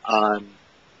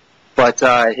 But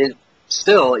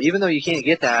still, even though you can't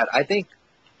get that, I think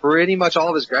pretty much all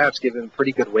of his grabs give him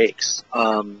pretty good wakes.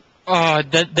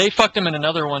 They fucked him in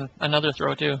another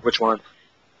throw too. Which one?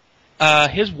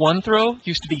 His one throw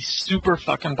used to be super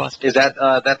fucking busted. Is that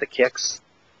the kicks?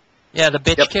 Yeah, the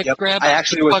bitch kick Yep. grab. I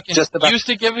actually was just about used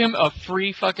to give him a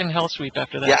free fucking hell sweep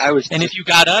after that. Yeah, I was. And if you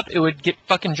got up, it would get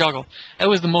fucking juggled. That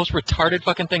was the most retarded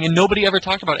fucking thing, and nobody ever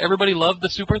talked about it. Everybody loved the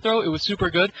super throw. It was super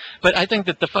good, but I think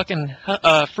that the fucking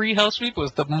free hell sweep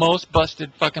was the most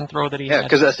busted fucking throw that he had. Yeah,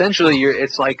 because essentially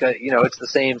it's like it's the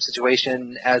same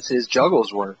situation as his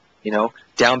juggles were.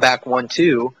 Down back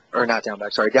 1-2, or not down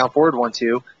back, sorry, down forward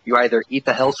 1-2. You either eat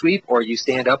the hell sweep or you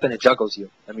stand up and it juggles you.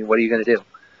 I mean, what are you going to do?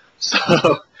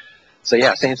 So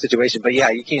yeah, same situation. But yeah,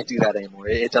 you can't do that anymore.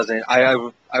 It doesn't.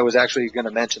 I was actually going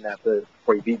to mention that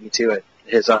before you beat me to it.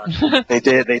 They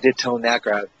did tone that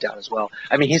grab down as well.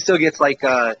 I mean, he still gets like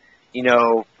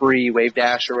free wave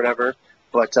dash or whatever,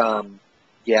 but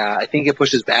yeah, I think it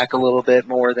pushes back a little bit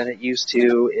more than it used to.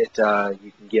 You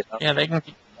can get up. Yeah, they can.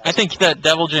 I think that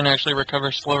Devil Jin actually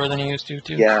recovers slower than he used to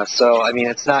too. Yeah, so I mean,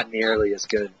 it's not nearly as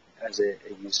good as it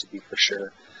used to be for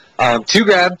sure. 2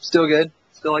 grab, still good.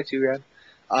 Still like 2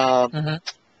 grab.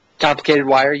 Complicated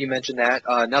wire, you mentioned that.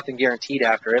 Nothing guaranteed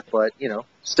after it, but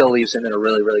still leaves him in a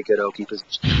really, really good Oki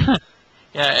position.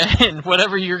 Yeah, and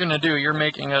whatever you're gonna do, you're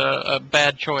making a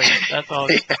bad choice. That's all.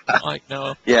 Yeah. Like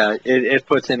no. Yeah, it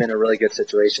puts him in a really good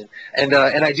situation, and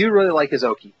I do really like his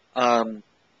Oki.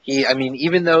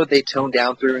 Even though they toned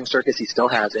down 3-ring circus, he still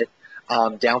has it.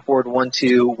 Down forward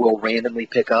 1-2 will randomly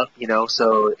pick up, and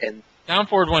down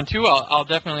forward 1-2, I'll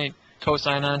definitely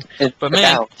co-sign on. But man,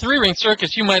 down. 3-ring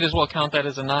circus, you might as well count that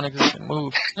as a non-existent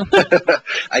move.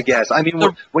 I guess. I mean,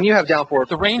 when you have down forward,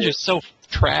 the range is so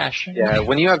trash. Yeah,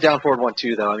 when you have down forward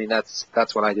 1-2, though, I mean that's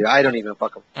what I do. I don't even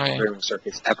fuck a 3-ring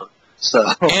circus ever.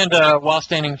 So and while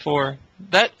standing 4.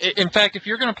 That, in fact, if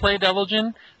you're going to play Devil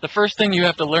Jin, the first thing you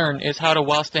have to learn is how to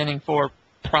while standing 4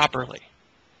 properly.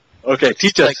 Okay,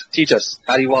 teach us.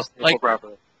 How do you while standing 4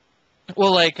 properly?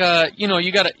 Well,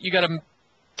 you gotta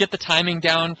get the timing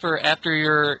down for after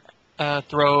your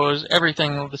throws,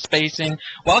 everything, the spacing.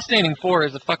 While standing 4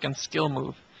 is a fucking skill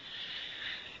move.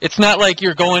 It's not like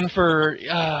you're going for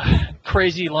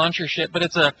crazy launcher shit, but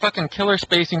it's a fucking killer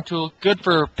spacing tool, good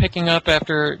for picking up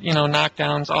after,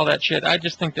 knockdowns, all that shit. I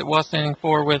just think that while standing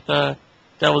 4 with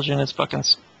Devil Jin is fucking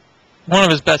one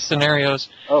of his best scenarios.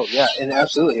 Oh, yeah, and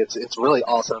absolutely. It's really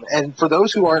awesome. And for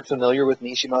those who aren't familiar with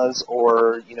Mishimas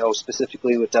or,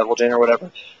 specifically with Devil Jin or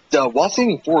whatever, the while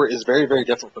standing 4 is very, very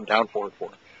different from down forward 4.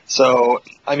 So,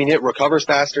 I mean, it recovers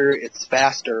faster. It's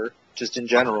faster, just in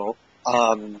general.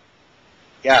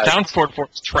 Yeah, down forward 4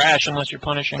 is trash unless you're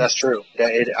punishing. That's true. Yeah,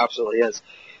 it absolutely is.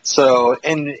 So,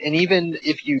 and even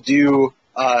if you do,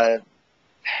 down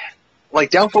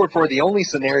forward 4, the only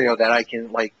scenario that I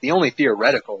can, the only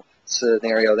theoretical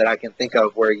scenario that I can think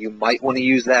of where you might want to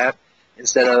use that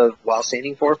instead of while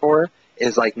standing 4-4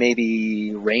 is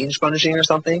maybe range punishing or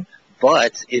something.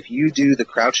 But if you do the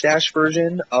crouch dash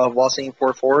version of while standing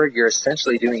 4-4, you're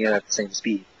essentially doing it at the same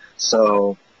speed.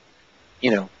 So,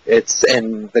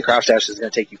 and the crouch dash is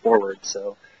going to take you forward.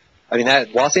 So, I mean,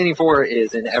 that while standing 4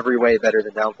 is in every way better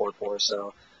than down forward 4.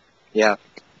 So, yeah,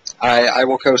 I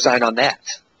will co-sign on that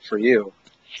for you.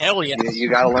 Hell yeah! You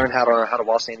got to learn how to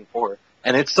while standing 4,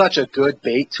 and it's such a good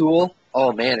bait tool.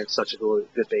 Oh man, it's such a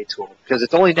good bait tool because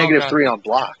it's only -3 on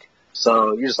block.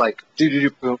 So you're just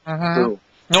boom, boom.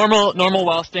 Normal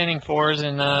while standing 4s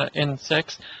in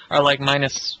 6 are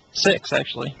 -6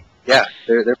 actually. Yeah,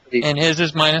 they're pretty. And his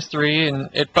is -3, and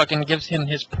it fucking gives him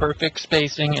his perfect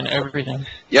spacing and everything.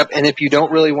 Yep, and if you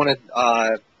don't really want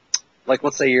to,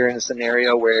 let's say you're in a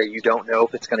scenario where you don't know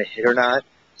if it's going to hit or not,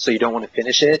 so you don't want to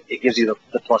finish it, it gives you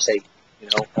the +8,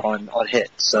 on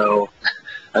hit. So,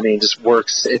 I mean, it just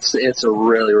works. It's a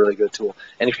really, really good tool.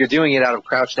 And if you're doing it out of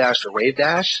crouch dash or wave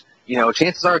dash,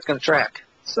 chances are it's going to track.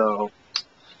 So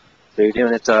you're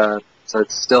doing it, so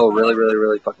it's still really, really,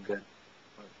 really fucking good.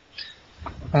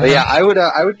 But yeah, I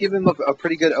would give him a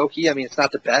pretty good Oki. I mean, it's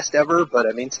not the best ever, but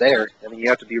I mean, it's there. I mean, you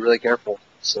have to be really careful.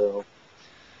 So,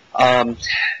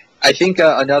 I think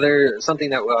something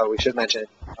that we should mention,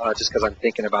 just because I'm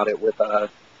thinking about it with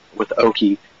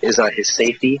Oki, is his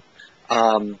safety.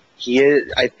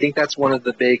 I think that's one of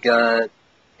the big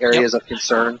areas of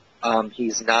concern.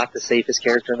 He's not the safest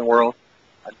character in the world.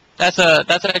 That's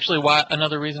actually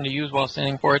another reason to use while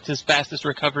standing 4. It's his fastest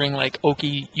recovering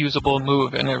Oki usable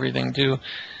move and everything too.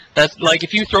 That's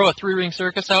if you throw a 3-ring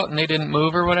circus out and they didn't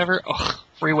move or whatever,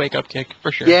 free wake up kick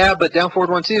for sure. Yeah, but down forward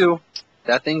 1-2,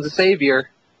 that thing's a savior.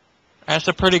 That's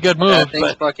a pretty good move. That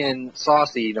thing's fucking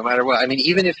saucy no matter what. I mean,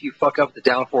 even if you fuck up the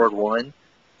down forward 1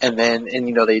 and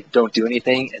they don't do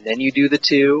anything and then you do the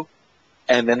 2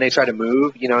 and then they try to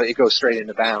move, it goes straight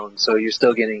into bounds. So you're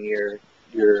still getting your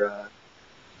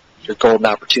golden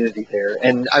opportunity there.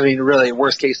 And I mean, really,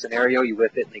 worst case scenario, you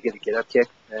whip it and they get a get up kick.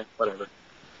 Whatever.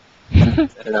 I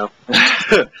don't know.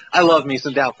 I love me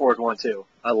some down forward 1-2.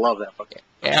 I love that fucking.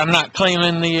 Yeah, I'm not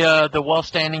claiming the wall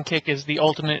standing kick is the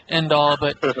ultimate end all,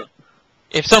 but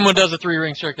if someone does a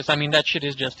 3-ring circus, I mean that shit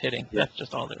is just hitting. Yeah. That's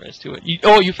just all there is to it.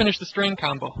 You finished the string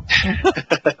combo.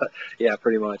 Yeah,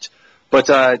 pretty much. But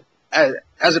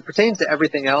as it pertains to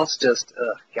everything else, just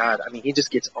God, I mean he just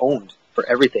gets owned for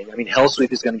everything. I mean Hell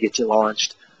Sweep is going to get you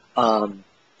launched.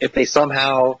 If they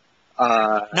somehow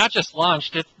not just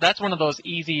launched, that's one of those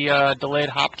easy delayed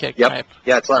hop kick yep. type.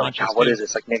 Yeah, it's like launches, what is it?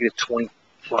 It's like negative 20.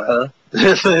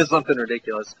 It's something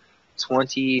ridiculous.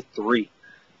 23.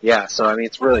 Yeah, so I mean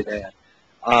it's really bad.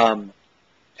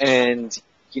 And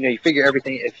you figure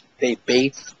everything if they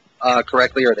bait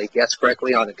correctly or they guess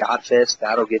correctly on a God Fist,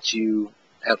 that'll get you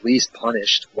at least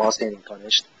punished while standing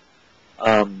punished.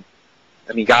 I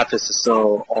mean God Fist is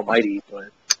so almighty,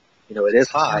 but it is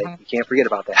high. You can't forget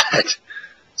about that.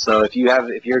 So if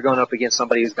you're going up against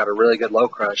somebody who's got a really good low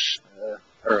crush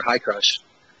or high crush,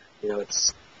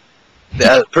 it's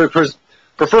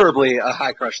preferably a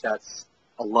high crush that's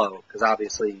a low, because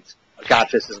obviously a God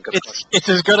Fist isn't going to crush. It's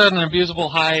as good an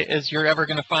abusable high as you're ever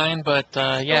going to find, but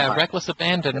yeah, reckless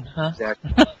abandon, huh?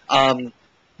 Exactly.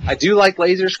 I do like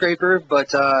Laser Scraper,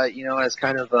 but as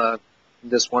kind of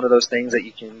just one of those things that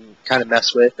you can kind of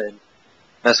mess with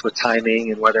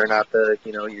timing and whether or not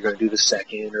you're going to do the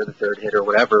second or the third hit or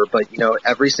whatever. But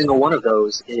every single one of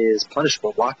those is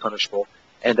punishable, block punishable,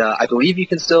 and I believe you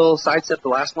can still sidestep the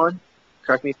last one.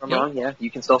 Correct me if I'm wrong. Yeah,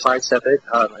 you can still sidestep it.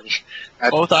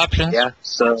 Both options. Yeah.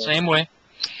 So same way.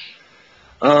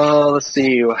 Let's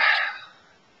see.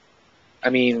 I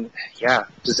mean, yeah,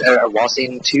 just wall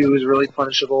standing 2 is really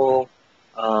punishable.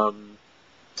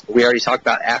 We already talked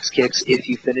about axe kicks if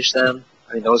you finish them.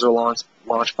 I mean, those are launch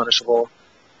punishable.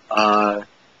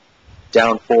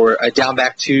 Down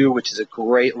back 2, which is a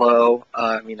great low.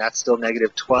 I mean, that's still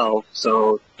negative 12.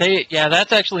 So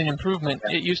that's actually an improvement.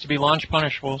 Yeah. It used to be launch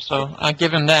punishable, so I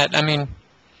give him that. I mean,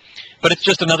 but it's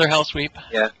just another hell sweep.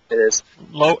 Yeah, it is.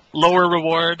 Lower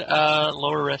reward,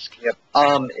 lower risk. Yep.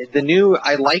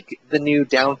 I like the new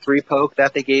down 3 poke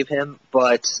that they gave him,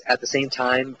 but at the same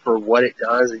time, for what it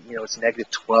does, it's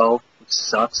negative 12, which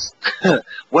sucks.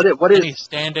 What is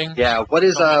standing? Yeah. What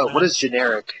is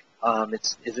generic?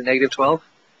 Is it negative 12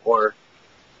 or?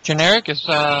 Generic is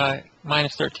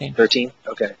minus 13. 13.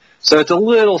 Okay. So it's a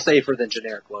little safer than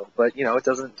generic low, but it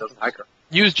doesn't high crush.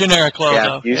 Use generic low,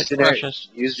 though. Use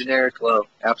generic low.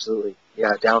 Absolutely.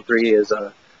 Yeah, down 3 is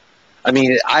I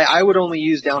mean, I would only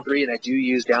use down 3, and I do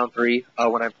use down 3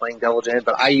 when I'm playing Devil Gen,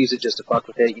 but I use it just to fuck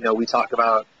with it. We talk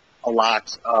about a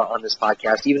lot on this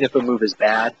podcast. Even if a move is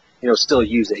bad, still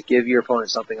use it. Give your opponent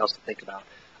something else to think about.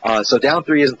 So down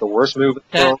 3 isn't the worst move.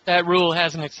 That rule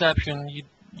has an exception.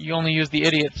 You only use the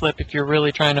idiot flip if you're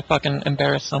really trying to fucking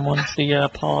embarrass someone. It's the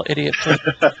Paul idiot flip.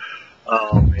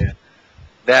 Oh man,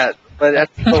 that's one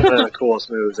of the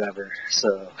coolest moves ever.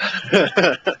 So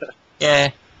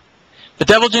yeah, the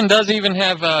Devil Gen does even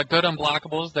have good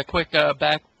unblockables. The quick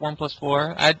back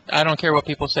 1+4. I don't care what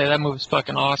people say. That move is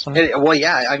fucking awesome. Well,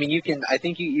 yeah. I mean, I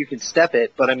think you can step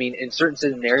it, but I mean, in certain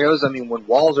scenarios, I mean, when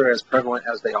walls are as prevalent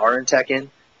as they are in Tekken,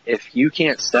 if you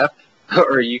can't step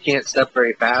or you can't step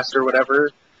very fast or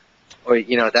whatever, or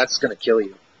that's going to kill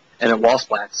you. And then wall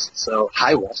splats, so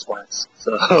high wall splats.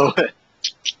 So I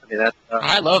mean that.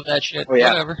 I love that shit. Oh,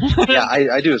 yeah. Whatever. Yeah,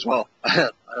 I do as well. I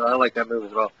like that move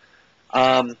as well.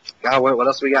 God, what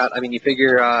else we got? I mean, you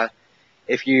figure I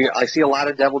see a lot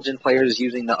of Devil Gen players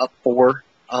using the up 4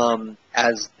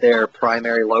 as their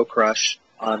primary low crush.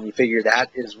 You figure that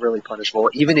is really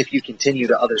punishable, even if you continue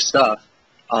to other stuff.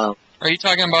 Are you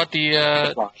talking about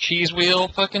the cheese wheel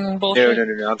fucking bullshit?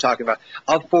 No. I'm talking about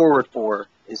up forward 4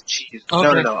 is cheese.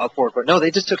 Okay. No, up forward 4. No, they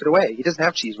just took it away. He doesn't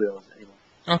have cheese wheels anymore.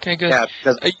 Okay, good. Yeah,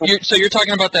 so you're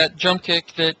talking about that jump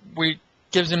kick that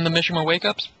gives him the Mishima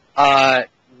wake-ups?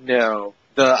 No.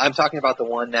 I'm talking about the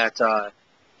one that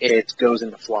it goes in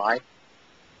the fly.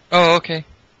 Oh, okay.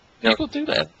 People do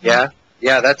that. Yeah.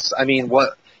 That's. I mean,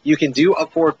 what you can do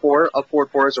up forward 4. Up forward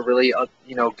 4 is a really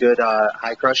good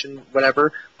high crush and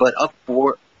whatever. But up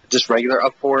 4, just regular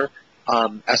up 4.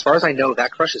 As far as I know,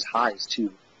 that crushes highs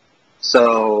too.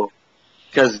 So,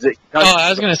 because I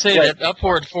was gonna say that up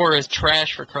forward 4 is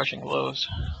trash for crushing lows.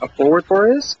 Up forward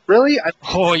 4 is really?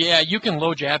 Oh yeah, you can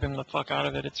low jab him the fuck out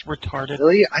of it. It's retarded.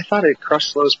 Really? I thought it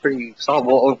crushed lows pretty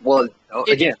solid. Well,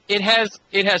 again, it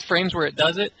has frames where it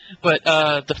does it, but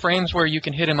the frames where you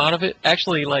can hit him out of it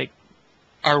actually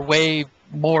are way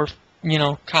more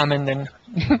common than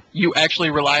you actually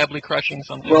reliably crushing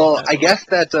something. Well, I guess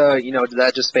that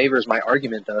that just favors my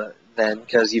argument then,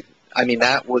 because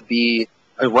that would be.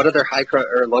 I mean, what other high crush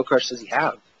or low crush does he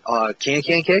have? Can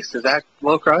kicks? Is that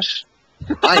low crush?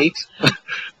 Might.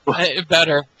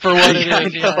 Better for what it Yeah,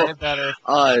 is. Yeah, better.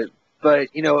 But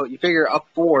you figure up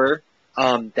 4.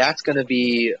 That's going to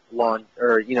be long,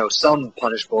 or some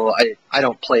punishable. I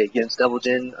don't play against Devil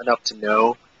Jin enough to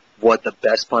know what the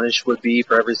best punish would be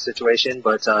for every situation,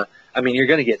 but I mean, you're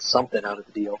going to get something out of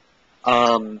the deal.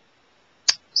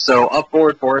 So up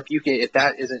forward 4, if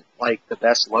that isn't like the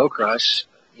best low crush,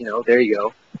 there you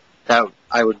go. That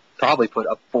I would probably put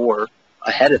up 4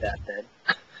 ahead of that then.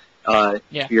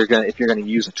 Yeah. If you're gonna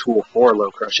use a tool for low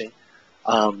crushing,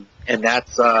 and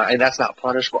that's not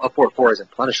punishable. Up forward 4 isn't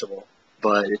punishable,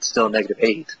 but it's still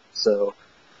 -8. So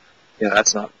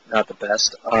that's not the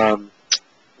best.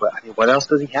 But I mean, what else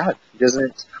does he have? He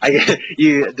doesn't.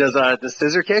 Does the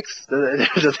scissor kicks?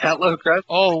 Does that low crush?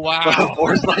 Oh wow.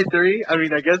 4 slide 3. I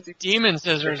mean, I guess Demon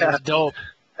scissors is dope.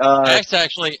 I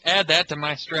actually add that to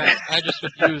my strat. I just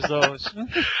would use those.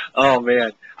 Oh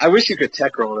man, I wish you could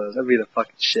tech roll those. That'd be the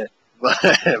fucking shit, but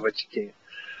you can't.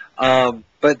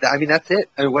 But I mean, that's it.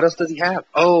 I mean, what else does he have?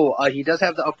 Oh, he does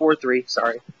have the up 4-3.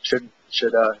 Sorry, should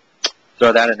throw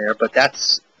that in there. But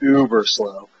that's uber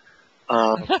slow.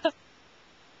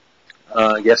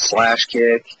 Yes, slash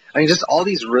kick. I mean, just all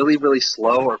these really, really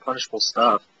slow or punishable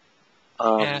stuff.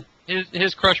 Yeah,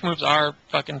 his crush moves are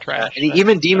fucking trash. And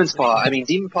even Demon's Paw. I mean,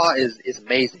 Demon Paw is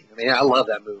amazing. I mean, I love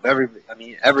that move. Every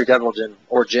Devil Jin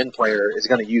or Jin player is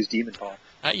going to use Demon Paw.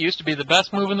 That used to be the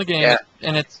best move in the game, yeah.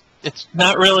 And it's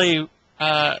not really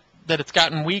that it's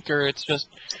gotten weaker. It's just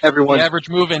the average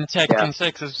move in Tekken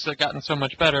 6 has gotten so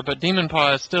much better. But Demon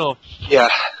Paw is still. Yeah.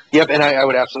 Yep, and I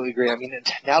would absolutely agree. I mean,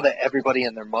 now that everybody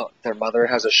and their mother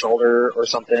has a shoulder or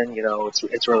something,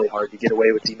 it's really hard to get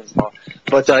away with Demon's Paw.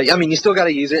 But I mean, you still got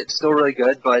to use it. It's still really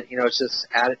good, but it's just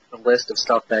added to the list of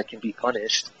stuff that can be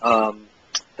punished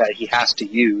that he has to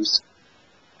use.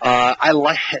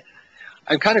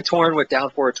 I'm kind of torn with down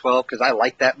forward 12 because I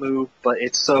like that move, but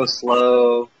it's so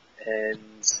slow and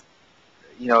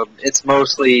it's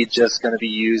mostly just going to be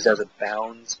used as a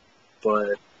bounds.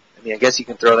 But I mean, I guess you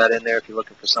can throw that in there if you're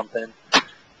looking for something.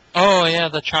 Oh yeah,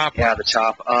 the chop. Yeah, the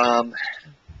chop.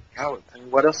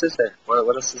 What else is there?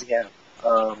 What else does he have?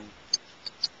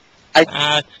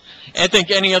 I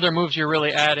think any other moves you're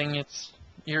really adding,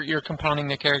 you're compounding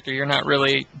the character. You're not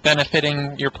really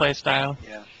benefiting your play style.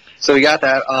 Yeah. So we got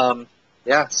that.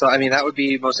 Yeah. So I mean, that would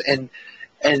be most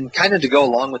and kind of to go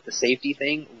along with the safety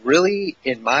thing. Really,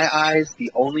 in my eyes,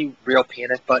 the only real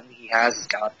panic button he has is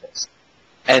God Fist.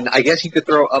 And I guess you could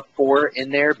throw up 4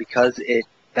 in there because it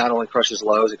not only crushes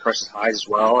lows, it crushes highs as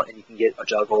well, and you can get a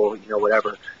juggle,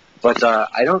 whatever. But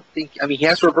I don't think. I mean, he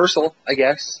has reversal. I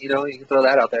guess you can throw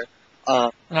that out there.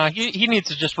 No, he needs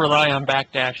to just rely on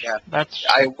backdash. Yeah. That's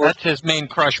his main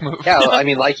crush move. Yeah, I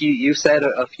mean, like you said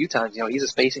a few times, he's a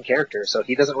spacing character, so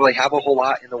he doesn't really have a whole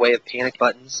lot in the way of panic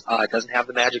buttons. Doesn't have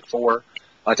the magic 4.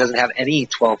 Doesn't have any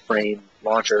 12-frame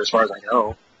launcher as far as I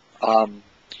know.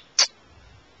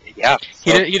 Yeah.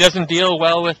 So. He doesn't deal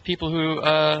well with people who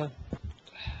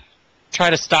try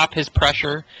to stop his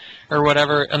pressure or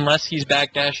whatever unless he's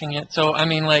backdashing it. So I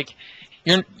mean, like.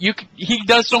 He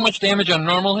does so much damage on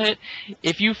normal hit.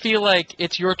 If you feel like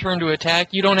it's your turn to attack,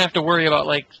 you don't have to worry about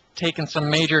like taking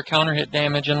some major counter hit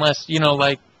damage unless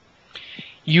like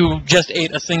you just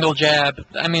ate a single jab.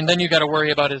 I mean, then you got to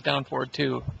worry about his down forward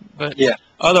too. But yeah.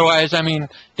 Otherwise, I mean,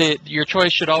 your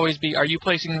choice should always be: are you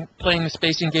playing the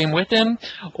spacing game with him,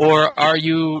 or are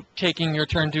you taking your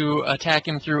turn to attack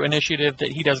him through initiative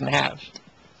that he doesn't have?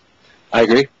 I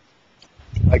agree.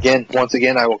 Once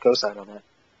again, I will co-sign on that.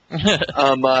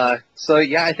 So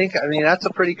yeah, I mean that's a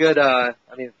pretty good. I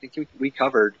think we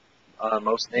covered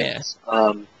most things.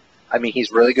 Yeah. I mean,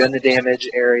 he's really good in the damage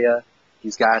area.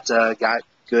 He's got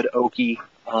good Oki.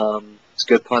 He's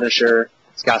good Punisher.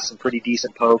 He's got some pretty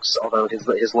decent pokes, although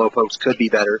his low pokes could be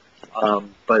better.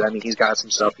 But I mean, he's got some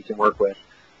stuff he can work with.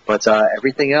 But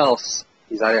everything else,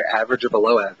 he's either average or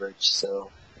below average.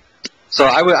 So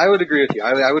I would agree with you.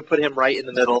 I would put him right in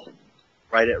the middle,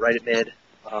 right at mid.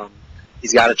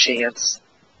 He's got a chance,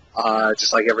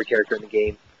 just like every character in the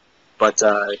game. But,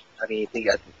 I mean, I think,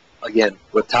 again,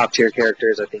 with top-tier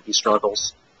characters, I think he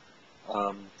struggles.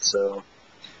 And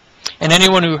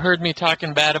anyone who heard me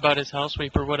talking bad about his Hell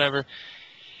Sweep or whatever,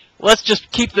 let's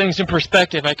just keep things in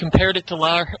perspective. I compared it to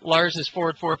Lars's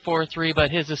forward 4-4-3,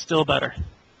 but his is still better.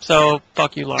 So,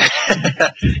 fuck you, Lars.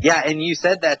 Yeah, and you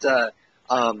said that,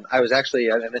 I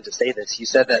meant to say this. You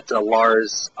said that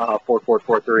Lars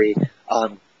 4-4-4-3,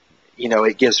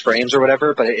 it gives frames or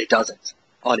whatever, but it doesn't.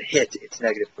 On hit, it's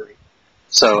 -3.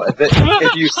 So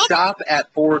if you stop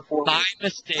at forward 4, my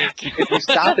mistake. If you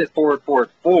stop at forward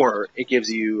 4, it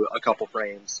gives you a couple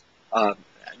frames.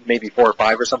 maybe 4 or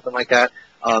 5 or something like that.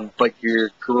 But you're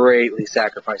greatly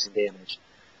sacrificing damage.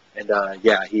 And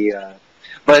yeah, he.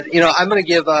 But you know, I'm going to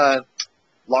give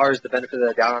Lars the benefit of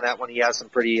the doubt on that one. He has some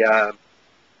pretty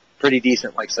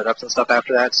decent like setups and stuff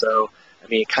after that. So I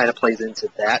mean, it kind of plays into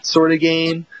that sort of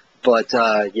game. But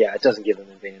yeah, it doesn't give him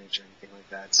an advantage or anything like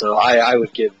that. So I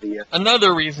would give the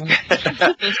another reason.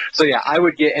 So yeah, I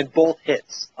would get, and both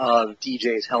hits of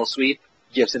DJ's Hell Sweep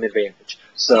gives him advantage.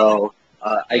 So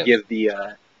I give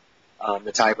the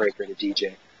tiebreaker to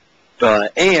DJ.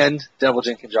 And Devil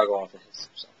Jin can juggle off of his.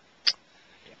 So,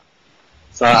 yeah.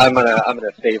 So I'm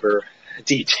gonna favor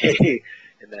DJ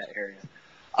in that area.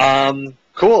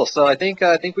 Cool. So I think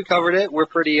we covered it. We're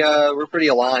pretty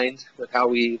aligned with how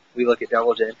we look at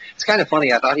Devil Jin. It's kind of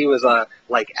funny. I thought he was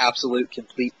like absolute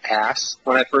complete pass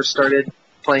when I first started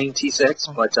playing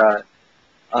T6, but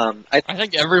I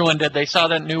think everyone did. They saw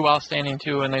that new While Standing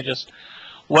 2, and they just,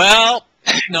 well,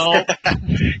 no.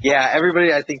 Yeah,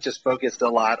 everybody I think just focused a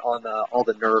lot on all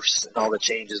the nerfs and all the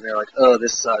changes, and they're like, oh,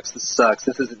 this sucks,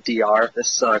 this isn't DR, this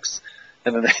sucks,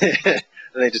 and then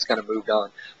they just kind of moved on.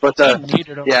 But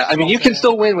yeah, I mean, you can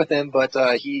still win with him, but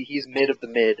he's mid of the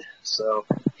mid, so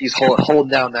he's holding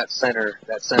down that center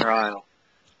aisle,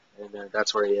 and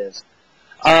that's where he is.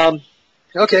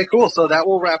 Okay, cool. So that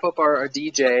will wrap up our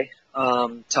DJ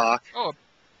talk.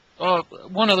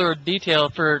 One other detail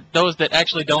for those that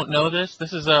actually don't know this.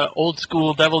 This is a old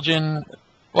school Devil Jin.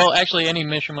 Well, actually any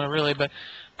Mishima really, but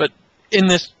in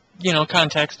this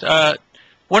context,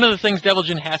 one of the things Devil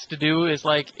Jin has to do is,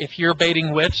 like, if you're baiting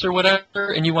whiffs or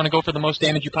whatever, and you want to go for the most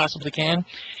damage you possibly can,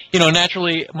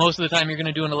 naturally most of the time you're going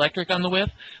to do an electric on the whiff,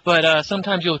 but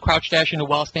sometimes you'll crouch dash into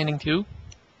While Standing 2.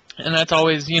 And that's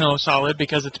always, solid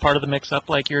because it's part of the mix-up.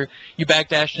 Like, you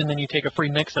backdash and then you take a free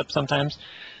mix-up sometimes.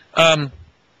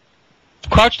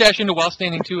 Crouch dash into While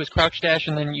Standing 2 is crouch dash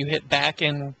and then you hit back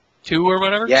in 2 or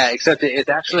whatever. Yeah, except it's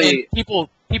actually... And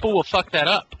people will fuck that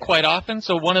up quite often.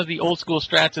 So one of the old school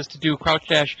strats is to do crouch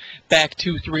dash back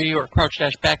 2-3 or crouch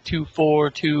dash back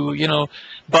 2-4 to,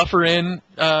 buffer in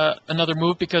another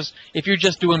move, because if you're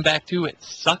just doing back 2, it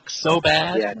sucks so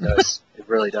bad. Yeah, it does. It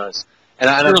really does. And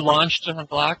you're launched on a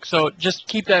block, so just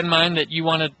keep that in mind that you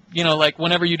want to, like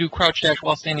whenever you do crouch dash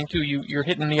While Standing 2, you're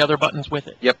hitting the other buttons with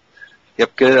it. Yep.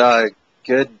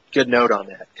 Good note on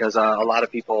that, because a lot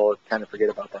of people kind of forget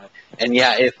about that. And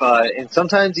yeah, and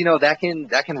sometimes that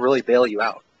can really bail you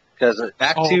out, because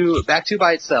back two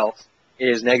by itself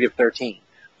is -13,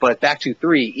 but back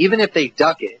 2-3, even if they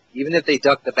duck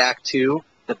the back 2,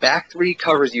 the back 3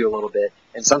 covers you a little bit,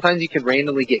 and sometimes you can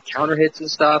randomly get counter hits and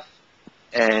stuff.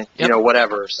 And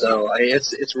whatever. So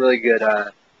it's really good.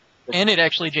 And it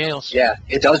actually jails. Yeah,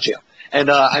 it does jail. And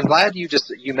I'm glad you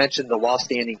mentioned the While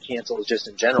Standing cancels just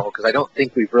in general, because I don't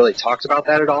think we've really talked about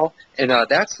that at all. And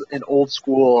that's an old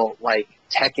school, like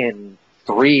Tekken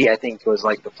 3. I think was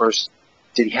like the first.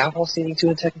 Did he have While Standing 2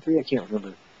 in Tekken 3? I can't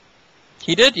remember.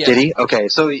 He did. Yeah. Did he? Okay.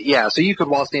 So yeah. So you could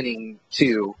While Standing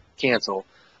 2 cancel.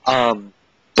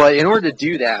 But in order to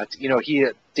do that,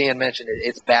 Dan mentioned it.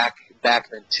 It's back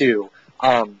then 2.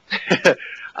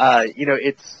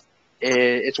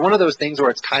 It's one of those things where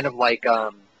it's kind of like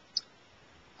an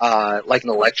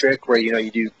electric, where you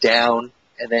do down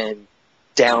and then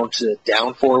down to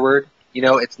down forward.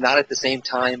 It's not at the same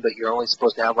time, but you're only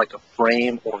supposed to have like a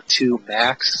frame or 2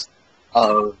 max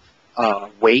of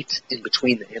weight in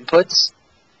between the inputs,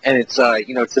 and it's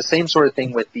it's the same sort of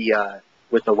thing with the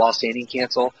While Standing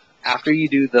cancel. After you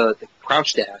do the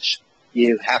crouch dash,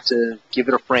 you have to give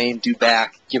it a frame, do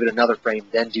back, give it another frame,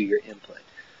 then do your input.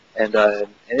 And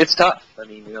it's tough. I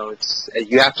mean, that's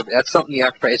something you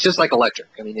have to practice. It's just like electric.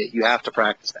 I mean, you have to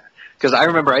practice that. Because I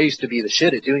remember I used to be the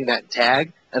shit at doing that in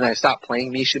tag, and I stopped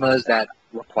playing Mishimas that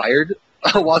required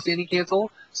a While Standing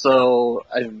cancel. So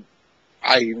I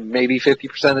maybe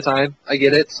 50% of the time I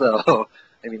get it. So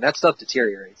I mean, that stuff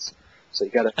deteriorates. So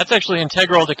you gotta. That's actually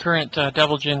integral to current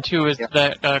Devil Jin 2 is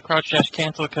that crouch dash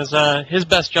cancel, because his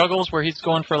best juggles where he's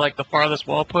going for like the farthest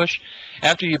wall push.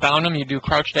 After you bound him, you do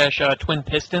crouch dash twin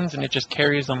pistons, and it just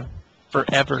carries them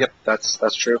forever. Yep,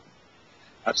 that's true.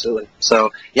 Absolutely.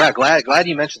 So yeah, glad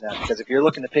you mentioned that, because if you're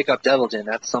looking to pick up Devil Jin,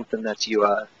 that's something that you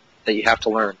have to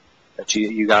learn, that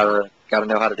you gotta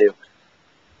know how to do.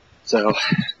 So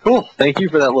cool. Thank you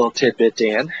for that little tidbit,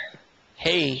 Dan.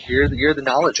 Hey, you're the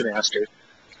knowledge master.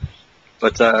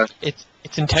 But it's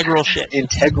integral shit.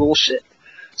 Integral shit.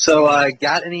 So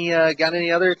got any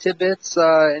other tidbits?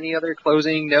 Any other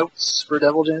closing notes for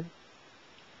Devil Jin?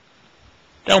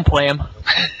 Don't play him.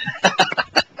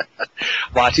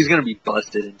 Watch, he's gonna be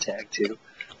busted in tag 2.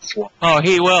 Oh,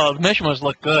 he will. The Mishimas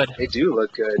look good. They do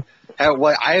look good. I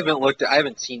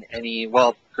haven't seen any.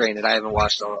 Well, granted, I haven't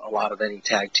watched a lot of any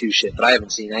Tag 2 shit, but I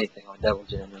haven't seen anything on Devil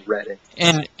Jim or Reddit.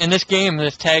 And in this game,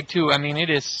 this Tag 2, I mean,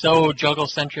 it is so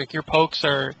juggle-centric. Your pokes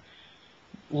are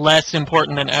less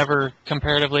important than ever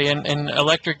comparatively, and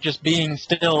Electric just being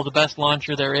still the best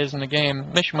launcher there is in the game,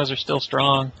 Mishimas are still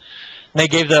strong. They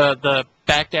gave the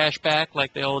backdash back,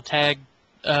 like the old Tag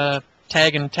and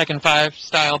Tekken 5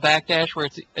 style backdash, where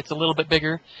it's a little bit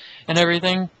bigger and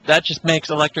everything. That just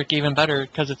makes Electric even better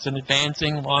because it's an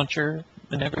advancing launcher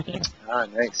and everything. Ah,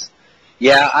 nice.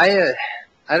 Yeah,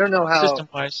 I don't know how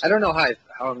System-wise. I don't know how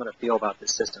I'm going to feel about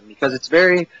this system, because it's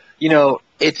very,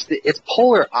 it's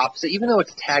polar opposite. Even though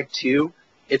it's Tag 2,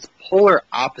 it's polar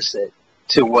opposite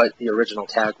to what the original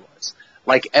Tag was.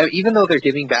 Like, even though they're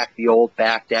giving back the old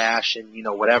backdash and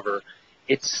whatever,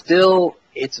 it's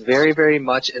very, very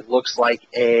much, it looks like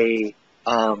a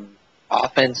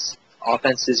offense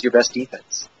is your best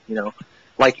defense.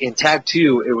 Like in Tag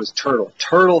 2, it was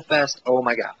Turtle Fest. Oh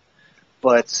my god!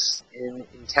 But in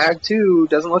Tag 2,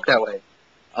 it doesn't look that way.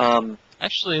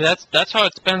 Actually, that's how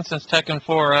it's been since Tekken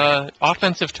 4.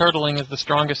 Offensive turtling is the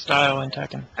strongest style in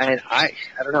Tekken. And I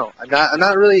don't know. I'm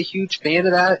not really a huge fan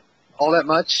of that all that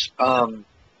much. I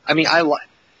mean, I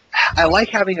like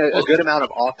having a good amount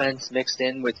of offense mixed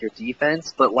in with your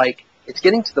defense, but like it's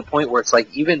getting to the point where it's like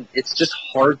it's just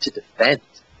hard to defend.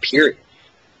 Period.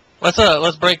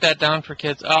 Let's break that down for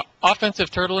kids. Offensive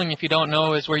turtling, if you don't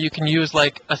know, is where you can use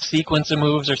like a sequence of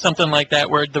moves or something like that,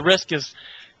 where the risk is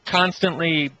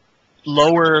constantly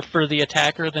lower for the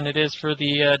attacker than it is for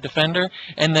the defender,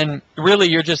 and then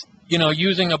really you're just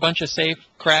using a bunch of safe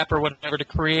crap or whatever to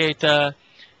create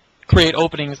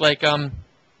openings. Like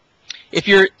if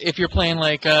you're playing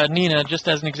like Nina, just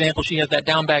as an example, she has that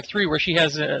down back 3 where she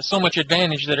has so much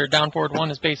advantage that her down forward 1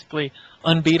 is basically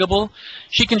unbeatable.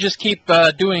 She can just keep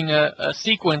doing a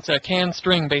sequence, a can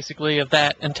string basically of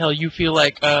that until you feel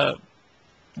like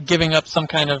giving up some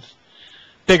kind of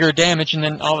bigger damage, and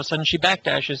then all of a sudden she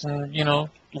backdashes and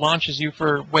launches you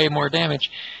for way more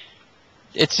damage.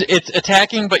 It's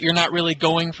attacking, but you're not really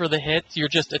going for the hits. You're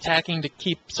just attacking to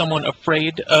keep someone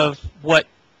afraid of what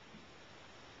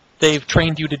they've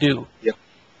trained you to do.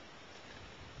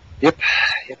 Yep.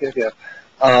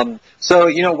 So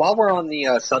while we're on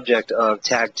the subject of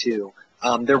Tag 2,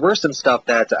 there were some stuff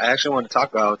that I actually want to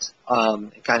talk about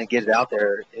and kind of get it out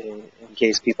there in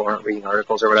case people aren't reading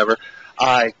articles or whatever.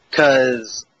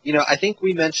 Because I think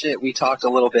we mentioned it. We talked a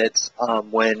little bit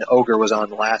when Ogre was on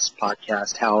the last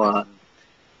podcast how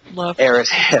Eris,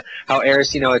 had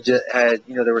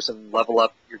there were some level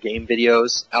up your game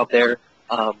videos out there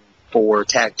for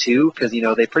Tag 2, because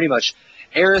they pretty much,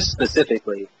 Eris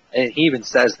specifically, and he even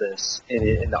says this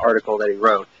in the article that he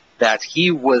wrote, that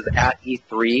he was at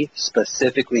E3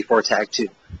 specifically for Tag 2.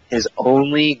 His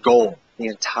only goal the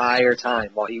entire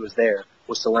time while he was there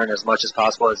was to learn as much as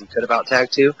possible as he could about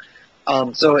Tag 2.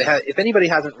 So if anybody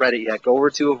hasn't read it yet, go over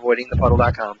to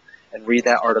avoidingthepuddle.com and read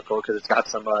that article, because it's got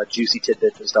some juicy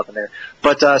tidbits and stuff in there.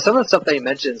 But some of the stuff that he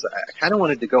mentions, I kind of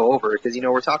wanted to go over, because,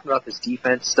 we're talking about this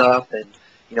defense stuff, and,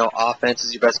 offense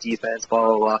is your best defense, blah,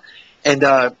 blah, blah. And,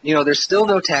 there's still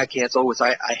no tag cancel, which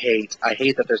I hate. I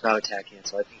hate that there's not a tag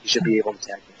cancel. I think you should be able to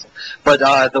tag cancel.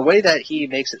 But the way that he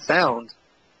makes it sound,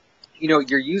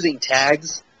 you're using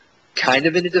tags kind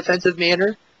of in a defensive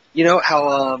manner.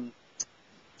 How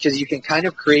because you can kind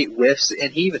of create whiffs,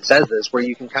 and he even says this, where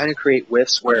you can kind of create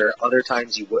whiffs where other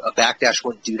times a backdash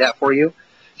wouldn't do that for you.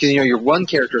 Because, your one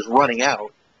character is running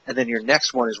out, and then your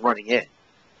next one is running in.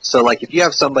 So, like, if you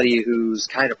have somebody who's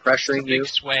kind of pressuring you...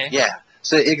 sway. Yeah.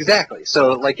 So, exactly.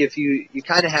 So, like, if you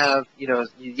kind of have,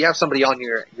 you have somebody on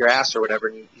your ass or whatever,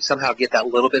 and you somehow get that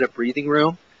little bit of breathing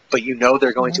room, but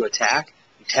they're going to attack,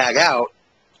 you tag out,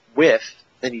 whiff,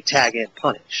 then you tag in,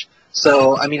 punish.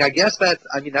 So, I mean, I guess that's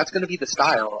going to be the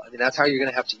style. I mean, that's how you're going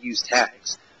to have to use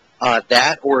tags.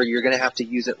 That, or you're going to have to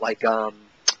use it like a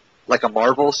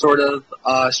Marvel sort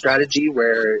of strategy,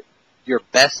 where your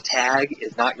best tag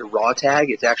is not your raw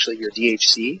tag, it's actually your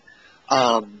DHC.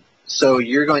 So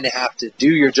you're going to have to do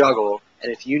your juggle,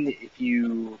 and if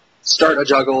you start a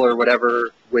juggle or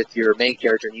whatever with your main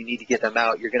character and you need to get them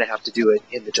out, you're going to have to do it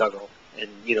in the juggle and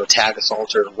tag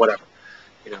assault or whatever.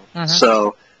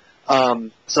 So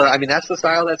I mean, that's the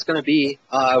style that's going to be,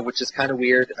 which is kind of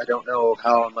weird. I don't know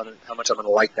how much I'm going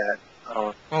to like that.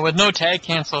 Well, with no tag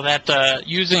cancel, that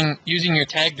using your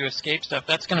tag to escape stuff,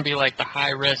 that's going to be like the high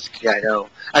risk. Yeah, I know.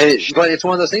 But it's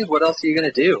one of those things. What else are you going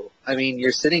to do? I mean,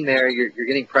 you're sitting there, you're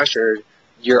getting pressured.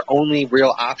 Your only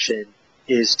real option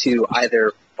is to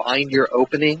either find your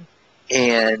opening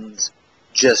and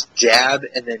just jab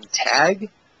and then tag,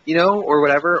 or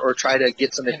whatever, or try to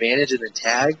get some advantage and then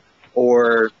tag,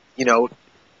 or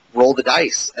roll the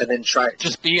dice and then try.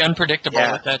 Just be unpredictable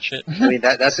with that shit. I mean,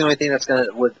 that's the only thing that's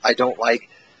I don't like.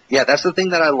 Yeah, that's the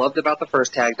thing that I loved about the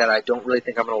first tag that I don't really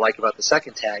think I'm going to like about the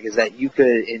second tag is that you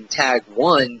could, in tag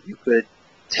 1, you could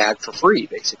tag for free,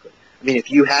 basically. I mean, if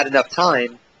you had enough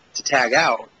time to tag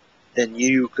out, then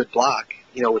you could block,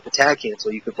 with the tag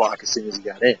cancel, you could block as soon as you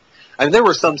got in. I mean, there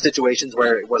were some situations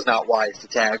where it was not wise to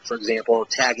tag. For example,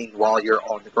 tagging while you're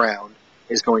on the ground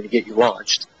is going to get you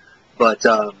launched. But,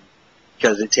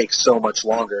 because it takes so much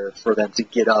longer for them to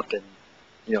get up and,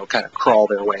 kind of crawl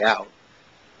their way out.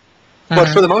 But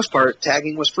for the most part,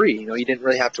 tagging was free. You didn't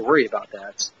really have to worry about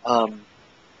that.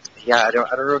 Yeah, I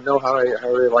don't know how I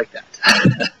really like that.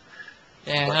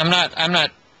 Yeah, I'm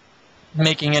not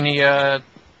making any I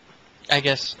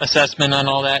guess assessment on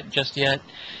all that just yet.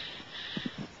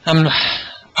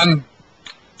 I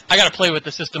got to play with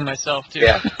the system myself too.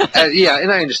 Yeah, yeah, and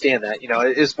I understand that.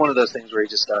 It's one of those things where you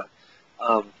just it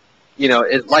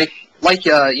a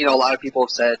lot of people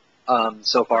have said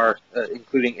so far,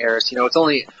 including Eris. It's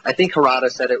only, I think Harada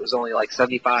said it was only like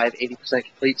 75, 80%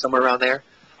 complete, somewhere around there.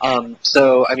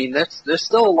 So, I mean, there's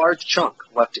still a large chunk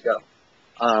left to go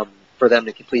for them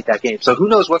to complete that game. So who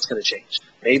knows what's going to change?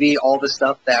 Maybe all the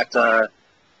stuff that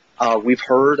we've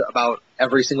heard about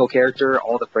every single character,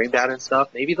 all the frame data and stuff,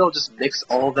 maybe they'll just mix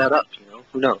all of that up,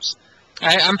 Who knows?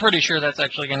 I'm pretty sure that's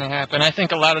actually going to happen. I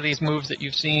think a lot of these moves that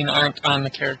you've seen aren't on the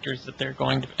characters that they're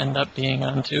going to end up being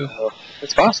on, too.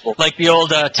 It's possible. Like the old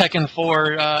Tekken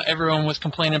 4, everyone was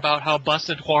complaining about how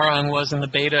busted Hwoarang was in the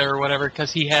beta or whatever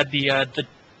because he had the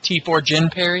T4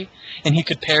 Jin parry, and he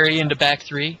could parry into back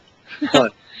 3.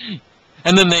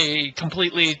 And then they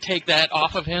completely take that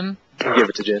off of him. And give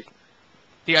it to Jin.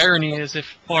 The irony is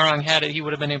if Hwoarang had it, he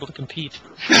would have been able to compete.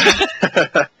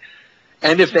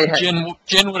 And if they had...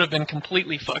 Jin would have been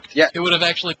completely fucked. Yeah. It would have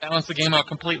actually balanced the game out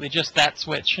completely, just that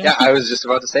switch. Yeah, I was just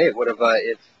about to say, it would have,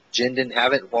 if Jin didn't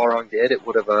have it and Hwoarang did, it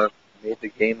would have made the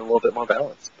game a little bit more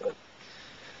balanced. But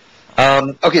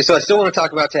okay, so I still want to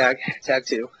talk about Tag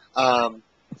 2.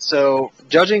 So,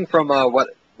 judging from what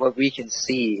we can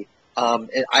see, I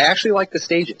actually like the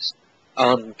stages.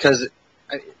 Because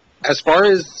as far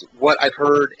as what I've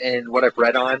heard and what I've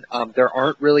read on, there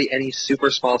aren't really any super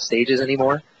small stages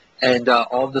anymore. And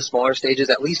all of the smaller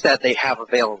stages, at least that they have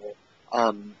available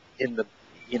in the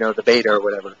the beta or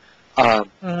whatever,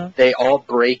 they all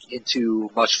break into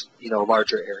much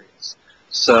larger areas.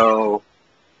 So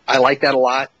I like that a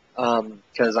lot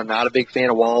because I'm not a big fan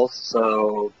of walls.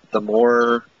 So the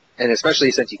more, and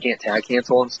especially since you can't tag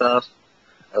cancel and stuff,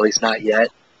 at least not yet.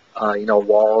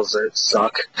 Walls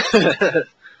suck a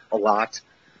lot.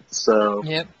 So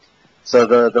yep. So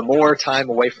the more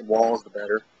time away from walls, the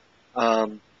better.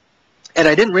 And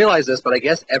I didn't realize this, but I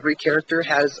guess every character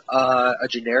has a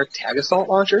generic tag assault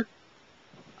launcher.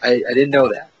 I didn't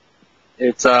know that.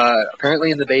 It's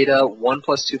apparently in the beta 1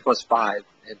 + 2 + 5,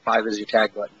 and 5 is your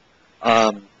tag button.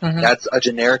 That's a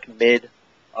generic mid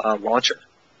launcher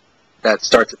that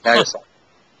starts a tag assault,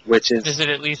 which is... Is it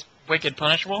at least wicked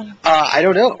punishable? I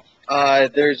don't know. I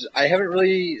haven't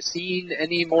really seen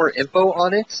any more info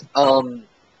on it.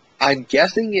 I'm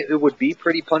guessing it would be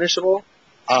pretty punishable.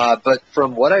 But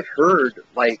from what I've heard,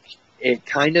 it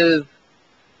kind of,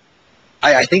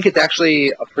 I think it's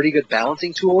actually a pretty good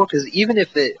balancing tool, because even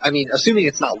if assuming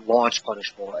it's not launch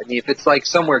punishable, if it's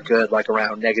somewhere good,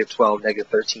 around -12,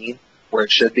 -13, where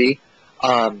it should be,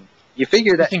 you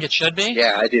figure that... You think it should be?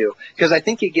 Yeah, I do. Because I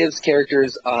think it gives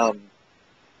characters who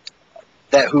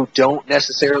don't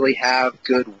necessarily have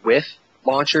good whiff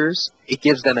launchers, it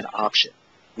gives them an option,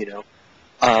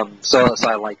 so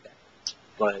I like that.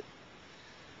 But...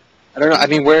 I don't know.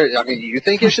 You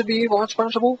think it should be launch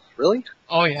punishable? Really?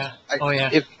 Oh yeah.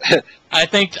 I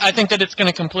think that it's going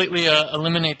to completely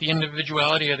eliminate the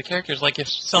individuality of the characters. Like if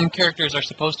some characters are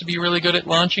supposed to be really good at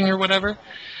launching or whatever,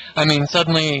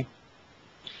 suddenly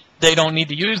they don't need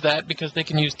to use that because they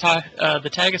can use the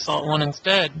tag assault one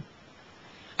instead.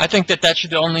 I think that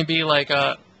should only be like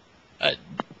a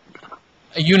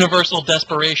universal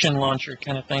desperation launcher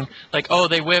kind of thing. Like, oh,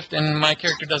 they whiffed and my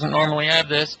character doesn't normally have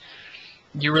this.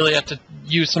 You really have to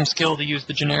use some skill to use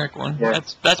the generic one. Yeah.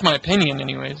 That's my opinion,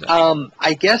 anyways.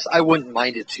 I guess I wouldn't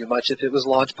mind it too much if it was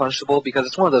launch punishable, because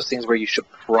it's one of those things where you should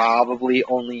probably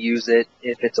only use it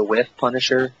if it's a whiff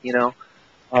punisher, Yeah.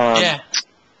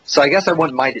 So I guess I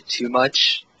wouldn't mind it too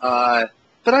much. But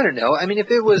I don't know.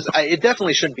 If it was, it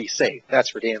definitely shouldn't be safe. That's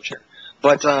for damn sure.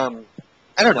 But I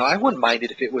don't know. I wouldn't mind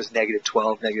it if it was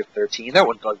 -12, -13. That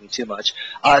wouldn't bug me too much.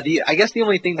 I guess the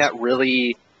only thing that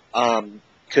really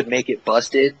could make it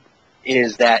busted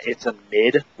is that it's a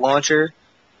mid launcher,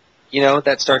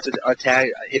 that starts a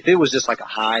tag. If it was just like a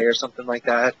high or something like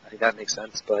that, I think that makes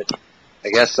sense. But I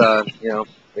guess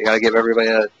we got to give everybody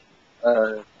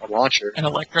a launcher. An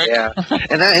electric. Yeah,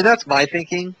 and that's my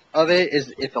thinking of it.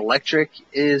 Is if electric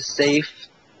is safe,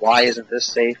 why isn't this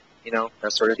safe?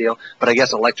 That sort of deal. But I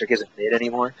guess electric isn't mid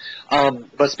anymore.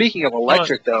 But speaking of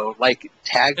electric, though, like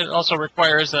tag, it also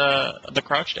requires the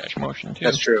crouch dash motion too.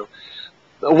 That's true.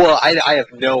 Well, I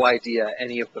have no idea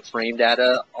any of the frame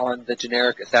data on the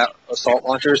generic assault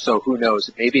launcher, so who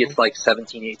knows? Maybe it's like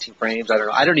 17, 18 frames. I don't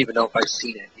know. I don't even know if I've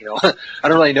seen it. I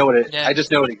don't really know what it. Yeah. I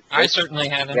just know it exists. I certainly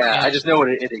haven't. Yeah, I just know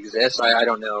it exists. I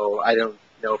don't know. I don't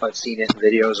know if I've seen it in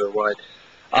videos or what.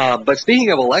 But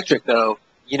speaking of electric, though,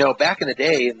 back in the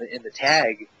day in the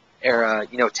tag era,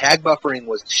 tag buffering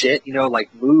was shit.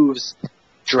 Like moves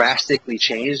drastically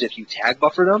changed if you tag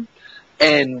buffered them,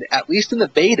 and at least in the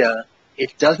beta,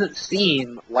 it doesn't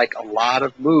seem like a lot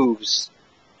of moves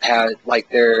had like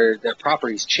their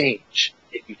properties change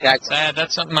if you tag them.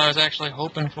 That's something I was actually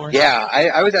hoping for. Yeah,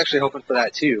 I was actually hoping for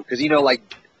that too, because like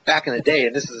back in the day,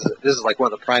 and this is like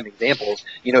one of the prime examples.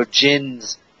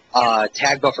 Jin's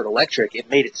tag buffered electric, it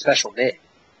made it special mid.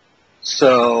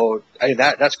 So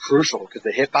that's crucial because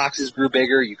the hitboxes grew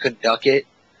bigger. You couldn't duck it.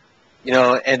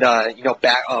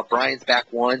 Brian's back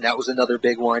one, that was another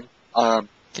big one.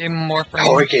 Gave him more frames.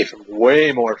 Oh, it gave him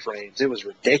way more frames. It was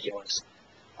ridiculous.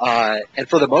 And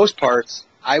for the most parts,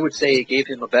 I would say it gave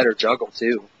him a better juggle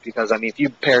too, because if you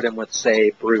paired him with,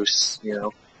 say, Bruce,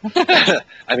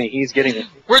 he's getting it.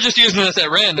 We're just using this at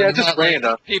random. Yeah, just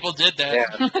random. Like people did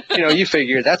that. Yeah. You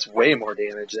figure that's way more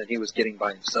damage than he was getting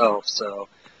by himself. So.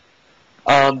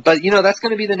 But that's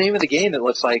going to be the name of the game. It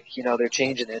looks like they're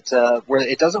changing it where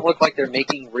it doesn't look like they're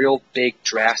making real big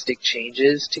drastic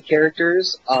changes to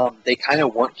characters. They kind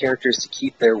of want characters to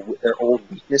keep their old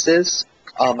weaknesses.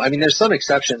 There's some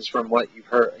exceptions from what you've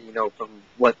heard, from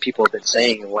what people have been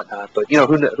saying and whatnot. But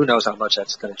who knows how much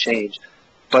that's going to change.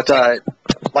 But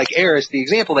like Eris, the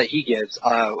example that he gives,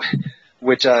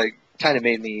 which kind of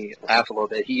made me laugh a little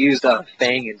bit. He used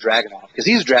Fang and Dragunov because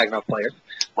he's a Dragunov player,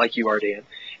 like you are, Dan.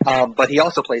 But he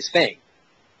also plays Fang.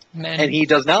 And he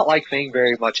does not like Fang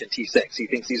very much in T6. He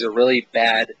thinks he's a really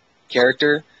bad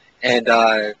character. And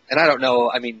I don't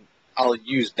know, I'll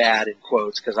use bad in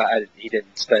quotes because he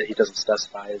doesn't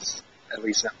specify as, at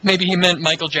least not. Maybe he meant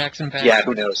Michael Jackson bad. Yeah,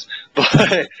 who knows.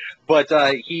 But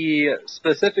he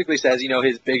specifically says,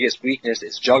 his biggest weakness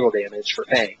is juggle damage for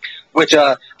Fang. Which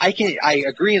I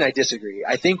agree and I disagree.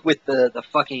 I think with the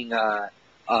fucking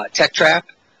tech trap,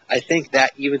 I think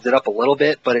that evens it up a little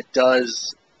bit, but it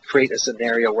does create a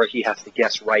scenario where he has to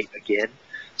guess right again.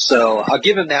 So I'll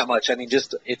give him that much.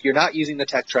 Just if you're not using the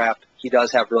tech trap, he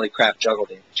does have really crap juggle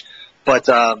damage. But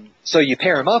so you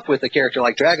pair him up with a character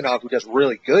like Dragunov who does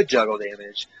really good juggle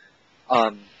damage.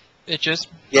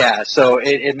 Yeah, so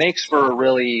it makes for a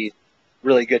really,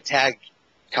 really good tag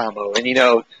combo.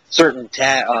 And certain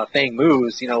Fang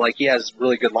moves, like he has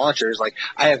really good launchers. Like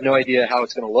I have no idea how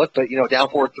it's going to look, but down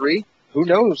 4-3. Who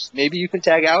knows? Maybe you can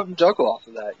tag out and juggle off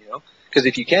of that, Because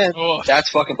if you can, that's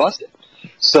fucking busted.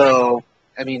 So,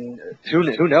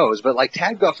 who knows? But like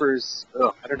tag buffers,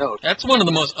 I don't know. That's one of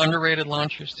the most underrated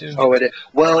launchers too. Oh, it is.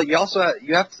 Well, you also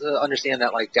you have to understand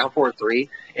that like down 4-3,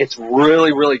 it's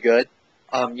really, really good.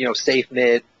 Safe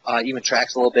mid, even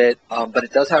tracks a little bit, but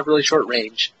it does have really short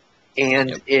range,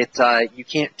 and you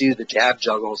can't do the jab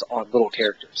juggles on little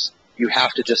characters. You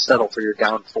have to just settle for your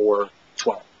down 4-12.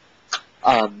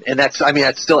 And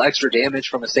that's still extra damage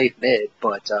from a safe mid,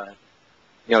 but,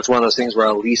 it's one of those things where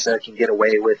Elisa can get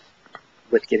away with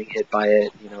getting hit by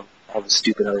it, all the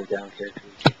stupid other down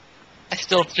characters. I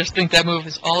still just think that move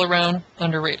is all around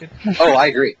underrated. Oh, I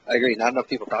agree. Not enough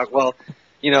people talk. Well,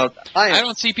 I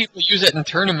don't see people use it in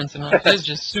tournaments enough. It's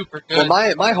just super good.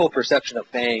 Well, my whole perception of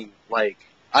Fang, like,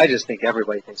 I just think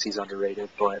everybody thinks he's underrated,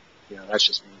 but, that's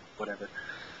just me, whatever.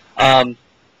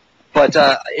 But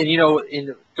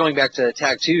in going back to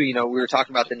Tag 2, we were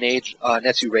talking about the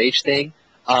Netsu Rage thing.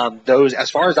 Those,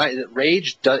 as far as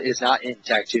Rage is not in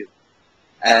Tag 2,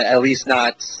 at least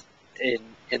not in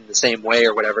the same way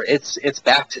or whatever. It's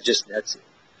back to just Netsu.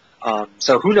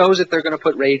 So who knows if they're going to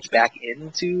put Rage back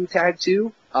into Tag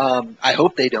 2? I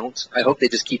hope they don't. I hope they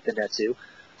just keep the Netsu.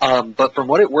 But from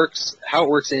how it works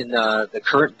in the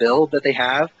current build that they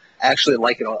have, I actually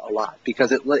like it a lot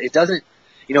because it doesn't,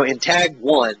 in Tag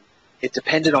 1. It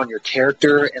depended on your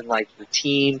character, and like the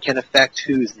team can affect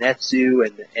who's Netsu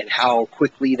and how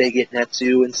quickly they get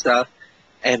Netsu and stuff.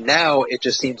 And now it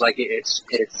just seems like it's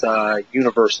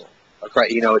universal.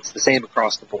 It's the same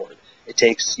across the board. It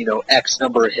takes X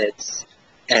number of hits,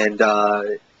 and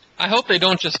I hope they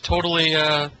don't just totally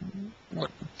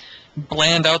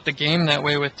bland out the game that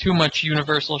way with too much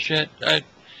universal shit.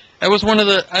 That was one of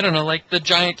the, I don't know, like the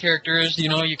giant characters, you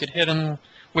know, you could hit them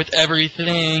with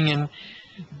everything,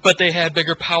 but they had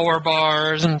bigger power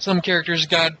bars, and some characters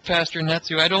got faster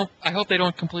Netsu. I hope they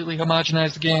don't completely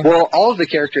homogenize the game. Well, all of the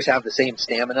characters have the same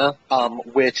stamina,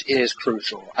 which is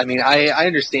crucial. I mean, I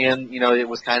understand, you know, it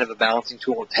was kind of a balancing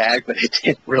tool in tag, but it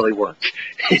didn't really work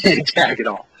in tag at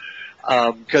all.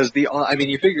 Because I mean,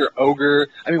 you figure Ogre,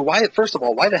 I mean, first of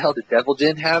all, why the hell did Devil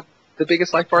Jin have the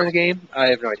biggest life bar in the game? I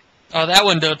have no idea. Oh, that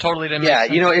one totally didn't make sense.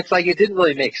 Yeah, you know, it's like it didn't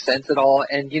really make sense at all,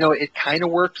 and, you know, it kind of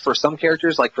worked for some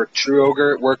characters, like for True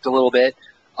Ogre, it worked a little bit,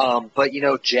 but, you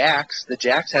know, the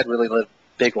Jax had really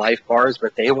big life bars,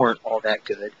 but they weren't all that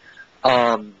good.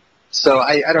 So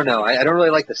I don't know, I don't really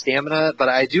like the stamina, but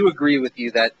I do agree with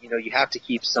you that, you know, you have to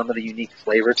keep some of the unique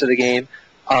flavor to the game.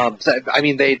 So, I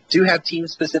mean, they do have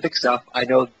team-specific stuff. I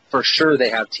know for sure they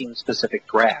have team-specific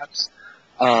grabs.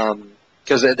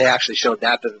 Because they actually showed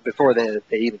that before they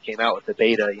even came out with the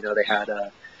beta. You know, they had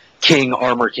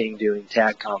Armor King doing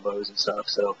tag combos and stuff.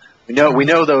 So we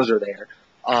know those are there.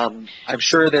 I'm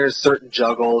sure there's certain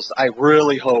juggles. I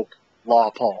really hope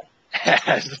Law Paul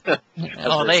has.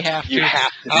 Oh, they have to. You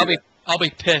have to. I'll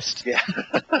be pissed. Yeah.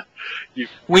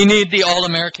 We need the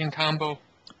All-American combo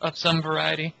of some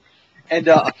variety. And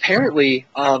apparently,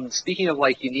 speaking of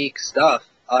like unique stuff.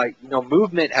 You know,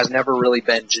 movement has never really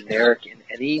been generic in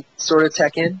any sort of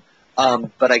Tekken,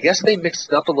 but I guess they mixed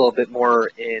it up a little bit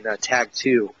more in Tag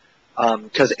 2,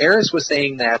 because Eris was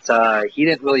saying that he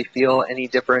didn't really feel any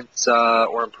difference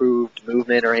or improved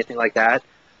movement or anything like that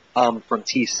from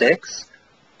T6,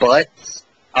 but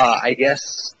I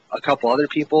guess a couple other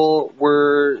people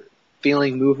were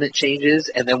feeling movement changes,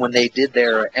 and then when they did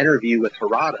their interview with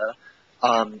Harada,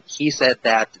 he said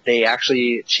that they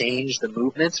actually changed the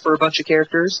movements for a bunch of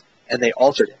characters, and they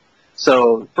altered it.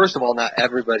 So, first of all, not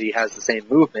everybody has the same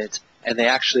movement, and they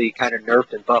actually kind of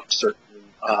nerfed and buffed certain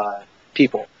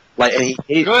people. Like,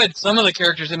 good. Some of the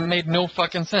characters, it made no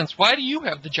fucking sense. Why do you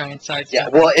have the giant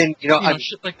sidestep? Yeah, well, and, you know,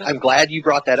 shit like that? I'm glad you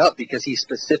brought that up, because he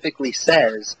specifically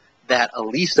says that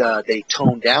Elisa, they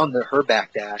toned down her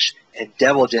backdash, and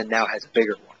Devil Jin now has a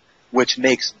bigger one, which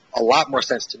makes a lot more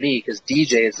sense to me, because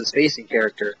DJ is the spacing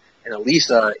character, and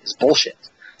Elisa is bullshit.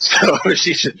 So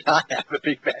she should not have a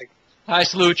big bag. Hi,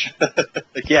 Slooch.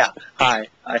 Yeah, hi.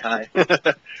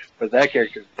 But that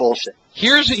character is bullshit.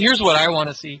 Here's what I want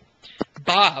to see.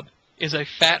 Bob is a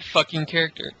fat fucking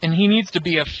character, and he needs to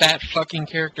be a fat fucking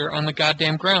character on the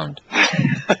goddamn ground.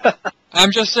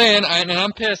 I'm just saying, and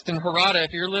I'm pissed, and Harada,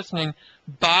 if you're listening,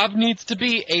 Bob needs to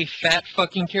be a fat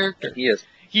fucking character. He is.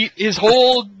 His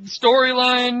whole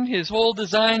storyline, his whole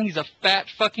design, he's a fat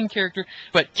fucking character.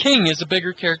 But King is a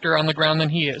bigger character on the ground than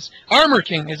he is. Armor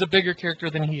King is a bigger character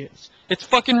than he is. It's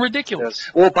fucking ridiculous.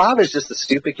 Yes. Well, Bob is just a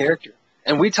stupid character.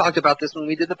 And we talked about this when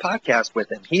we did the podcast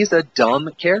with him. He's a dumb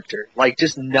character. Like,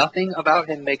 just nothing about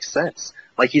him makes sense.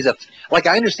 Like,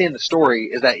 I understand the story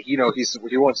is that, you know, he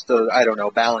wants to, I don't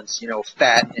know, balance, you know,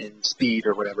 fat and speed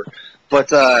or whatever.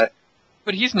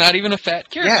 But he's not even a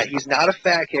fat character. Yeah, he's not a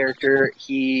fat character.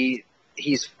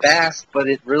 He's fast, but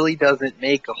it really doesn't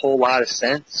make a whole lot of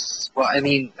sense. Well, I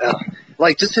mean,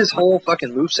 like, just his whole fucking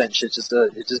moveset shit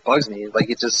it just bugs me. Like,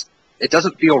 it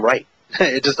doesn't feel right.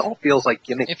 It just all feels like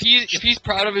gimmick. If he's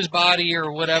proud of his body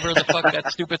or whatever the fuck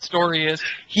that stupid story is,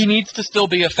 he needs to still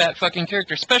be a fat fucking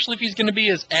character. Especially if he's going to be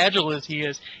as agile as he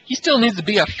is. He still needs to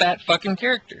be a fat fucking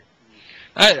character.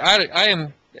 I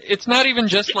am... It's not even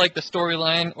just like the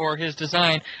storyline or his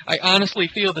design. I honestly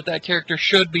feel that character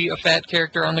should be a fat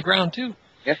character on the ground, too.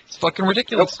 Yeah. It's fucking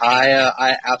ridiculous. Nope,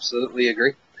 I absolutely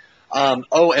agree.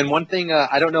 Oh, and one thing,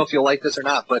 I don't know if you'll like this or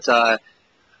not, but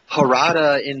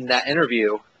Harada, in that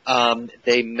interview,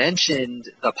 they mentioned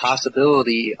the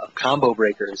possibility of combo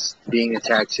breakers being in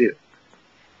Tag 2.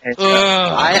 And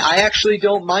I actually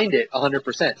don't mind it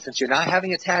 100%. Since you're not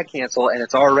having a tag cancel and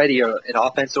it's already an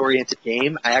offense-oriented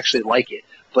game, I actually like it.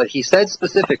 But he said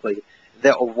specifically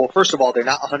that, well, first of all, they're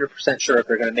not 100% sure if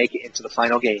they're going to make it into the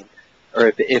final game,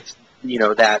 or if you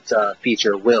know, that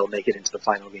feature will make it into the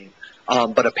final game.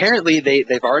 But apparently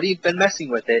they've already been messing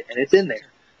with it, and it's in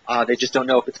there. They just don't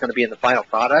know if it's going to be in the final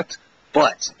product.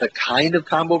 But the kind of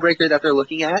combo breaker that they're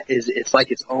looking at it's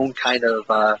like its own kind of,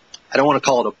 I don't want to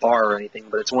call it a bar or anything,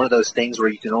 but it's one of those things where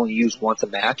you can only use once a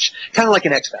match, kind of like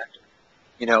an X Factor,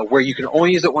 you know, where you can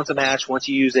only use it once a match. Once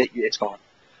you use it, it's gone.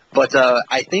 But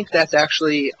I think that's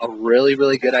actually a really,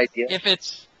 really good idea. If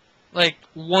it's like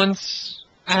once,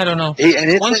 I don't know.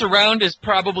 Once a round is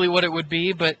probably what it would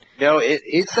be, but no,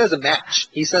 it says a match.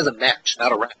 He says a match,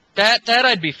 not a round. That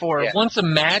I'd be for. Yeah. Once a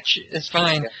match is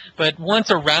fine, but once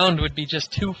a round would be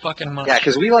just too fucking much. Yeah,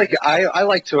 because I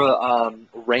like to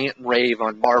rant and rave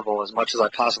on Marvel as much as I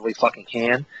possibly fucking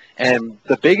can. And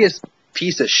the biggest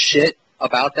piece of shit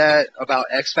about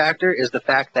X Factor is the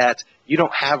fact that you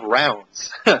don't have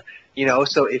rounds. You know,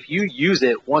 so if you use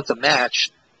it once a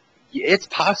match, it's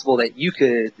possible that you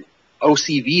could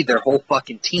OCV their whole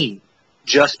fucking team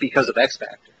just because of X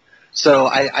Factor. So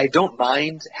I don't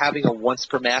mind having a once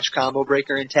per match combo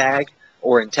breaker in tag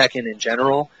or in Tekken in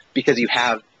general because you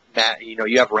have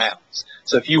rounds.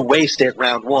 So if you waste it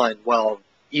round one, well,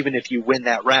 even if you win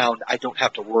that round, I don't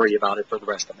have to worry about it for the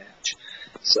rest of the match.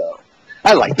 So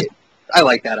I like it. I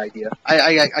like that idea.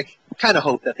 I kind of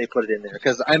hope that they put it in there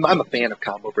because I'm a fan of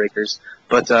combo breakers,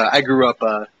 but I grew up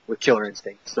with Killer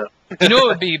Instinct. So you know what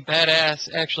would be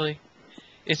badass actually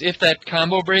is if that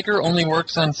combo breaker only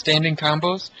works on standing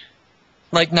combos,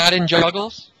 like not in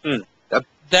juggles.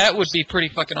 That would be pretty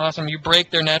fucking awesome. You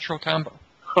break their natural combo.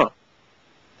 Huh.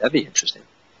 That'd be interesting.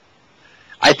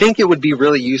 I think it would be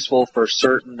really useful for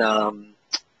certain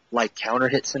like counter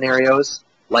hit scenarios.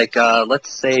 Like let's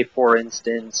say, for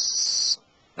instance.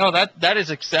 Oh, that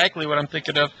is exactly what I'm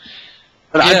thinking of.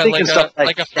 But yeah, I'm thinking stuff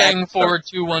like a Fang forward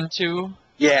 2-1-2.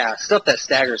 Yeah, stuff that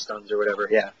stagger stuns or whatever.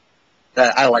 Yeah,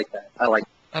 I like that. I like.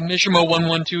 A Mishima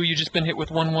 1-1-2. You just been hit with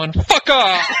 1-1. Fuck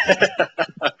off!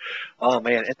 Oh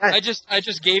man, and I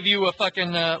just gave you a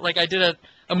fucking like I did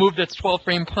a move that's 12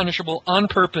 frame punishable on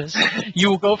purpose. You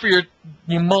will go for your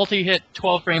multi-hit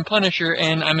 12 frame punisher,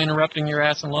 and I'm interrupting your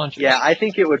ass and launching. Yeah, I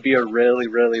think it would be a really,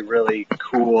 really, really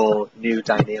cool new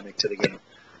dynamic to the game.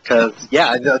 Because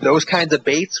yeah, those kinds of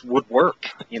baits would work,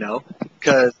 you know.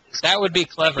 Because that would be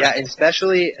clever. Yeah, and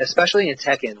especially in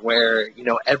Tekken, where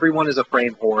everyone is a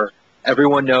frame whore.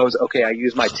 Everyone knows, okay, I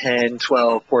use my 10,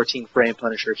 12, 14 frame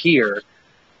punisher here.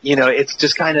 It's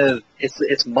just kind of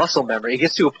it's muscle memory. It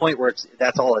gets to a point where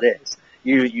that's all it is.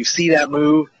 You see that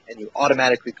move and you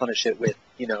automatically punish it with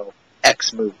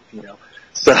X move.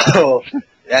 So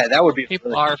that would be.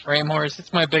 People are frame whores.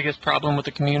 It's my biggest problem with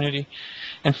the community,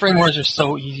 and frame whores are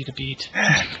so easy to beat.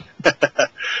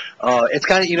 It's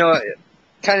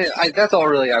kind of that's all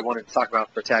really I wanted to talk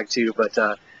about for Tag 2, but.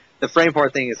 The frame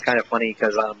whore thing is kind of funny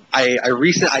because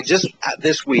I just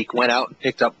this week went out and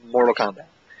picked up Mortal Kombat,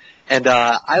 and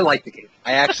I like the game.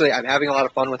 I'm having a lot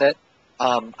of fun with it.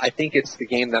 I think it's the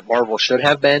game that Marvel should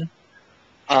have been.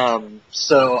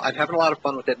 So I'm having a lot of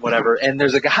fun with it and whatever. And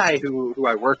there's a guy who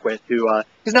I work with who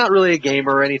he's not really a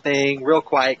gamer or anything, real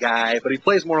quiet guy, but he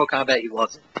plays Mortal Kombat. He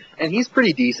loves it, and he's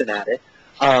pretty decent at it.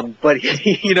 But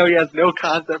he has no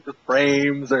concept of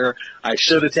frames or I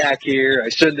should attack here, I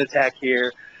shouldn't attack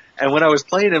here. And when I was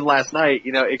playing him last night,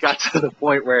 it got to the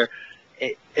point where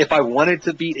if I wanted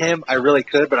to beat him, I really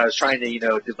could, but I was trying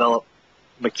to, develop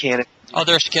mechanics.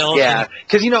 Other skills. Yeah,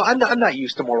 because, I'm not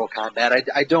used to Mortal Kombat.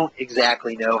 I don't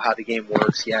exactly know how the game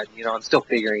works yet. I'm still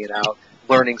figuring it out,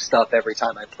 learning stuff every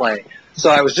time I play.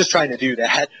 So I was just trying to do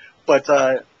that. But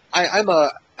I'm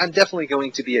definitely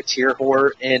going to be a tier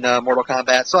whore in Mortal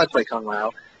Kombat, so I play Kung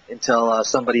Lao until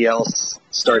somebody else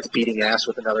starts beating ass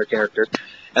with another character.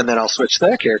 And then I'll switch to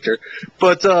that character.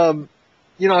 But, I'm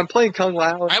playing Kung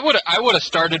Lao. I would have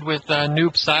started with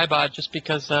Noob Saibot just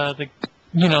because the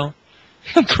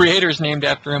creator's named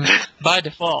after him by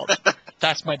default.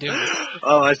 That's my dude.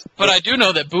 But I do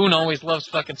know that Boone always loves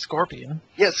fucking Scorpion.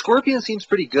 Yeah, Scorpion seems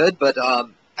pretty good, but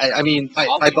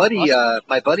my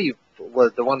buddy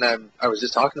was the one that I was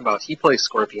just talking about. He plays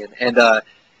Scorpion, and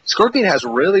Scorpion has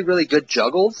really, really good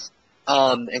juggles.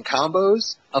 And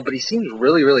combos, but he seems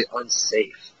really, really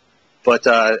unsafe. But,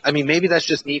 maybe that's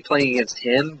just me playing against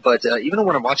him, but even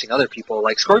when I'm watching other people,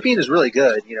 like, Scorpion is really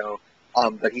good,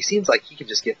 but he seems like he can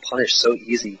just get punished so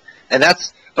easy. And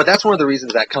that's one of the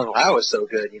reasons that Kung Lao is so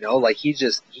good, like, he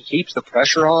keeps the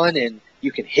pressure on, and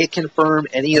you can hit confirm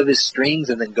any of his strings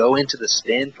and then go into the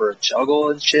spin for a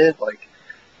juggle and shit. Like,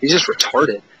 he's just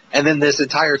retarded. And then this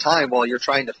entire time, while you're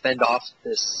trying to fend off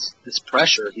this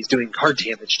pressure, he's doing guard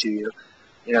damage to you.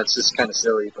 It's just kind of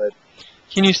silly, but...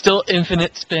 Can you still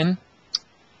infinite spin?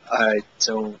 I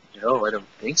don't know. I don't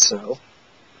think so.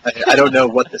 I don't know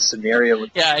what the scenario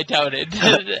would be. Yeah, I doubt it.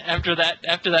 after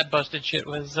that busted shit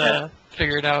was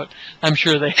figured out, I'm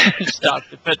sure they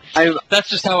stopped it. But that's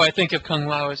just how I think of Kung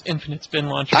Lao as infinite spin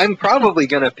launcher. I'm probably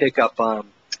going to pick up, not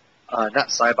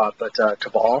Saibot, but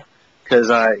Cabal. Because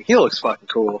he looks fucking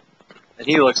cool, and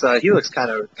he looks kind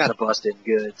of busted and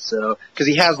good. So because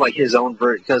he has like his own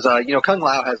version. Because Kung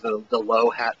Lao has the low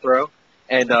hat throw,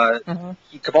 and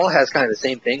Cabal has kind of the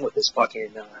same thing with his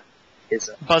fucking his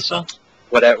bustle,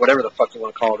 whatever the fuck you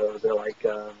want to call those. They're like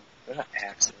they're not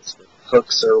axes, but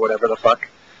hooks or whatever the fuck.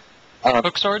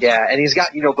 Hook swords? Yeah, and he's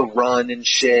got, the run and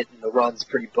shit, and the run's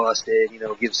pretty busted,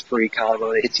 gives free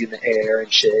combo that hits you in the air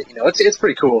and shit. It's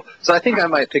pretty cool. So I think I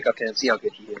might pick up him, see how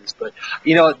good he is. But,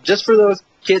 just for those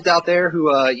kids out there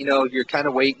who, you're kind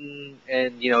of waiting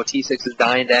and, T6 is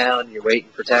dying down, and you're waiting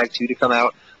for Tag 2 to come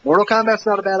out, Mortal Kombat's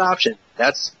not a bad option.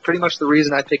 That's pretty much the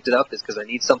reason I picked it up, is because I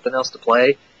need something else to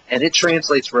play, and it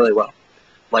translates really well.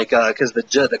 Like, because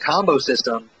the combo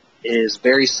system is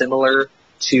very similar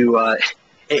to,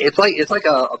 it's like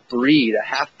a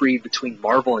half breed between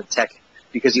Marvel and Tekken,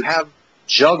 because you have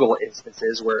juggle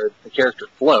instances where the character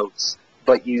floats,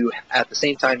 but at the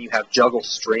same time you have juggle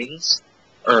strings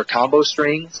or combo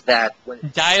strings that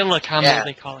dial-a-combo,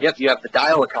 they call it. Yep, you have the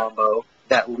dial-a-combo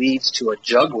that leads to a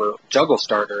juggle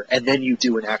starter, and then you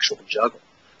do an actual juggle.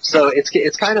 So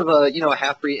it's kind of a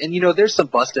half breed, and there's some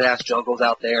busted ass juggles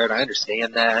out there, and I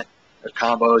understand that. There's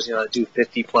combos that do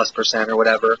 50+% or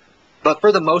whatever. But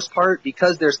for the most part,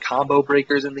 because there's combo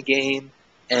breakers in the game,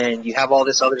 and you have all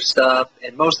this other stuff,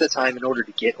 and most of the time, in order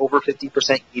to get over 50%,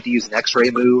 you need to use an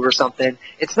X-ray move or something.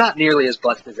 It's not nearly as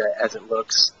busted as it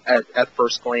looks at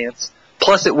first glance.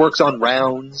 Plus, it works on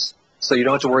rounds, so you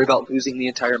don't have to worry about losing the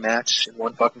entire match in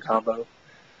one fucking combo.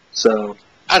 So,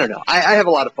 I don't know. I have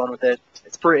a lot of fun with it.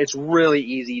 It's really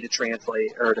easy to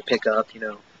translate, or to pick up,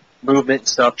 movement and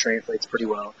stuff translates pretty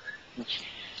well.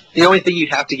 The only thing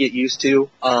you'd have to get used to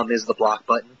is the block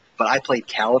button, but I played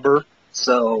Caliber,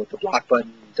 so the block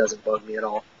button doesn't bug me at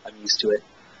all. I'm used to it.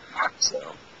 So,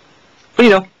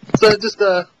 but so just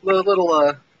a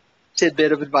little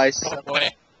tidbit of advice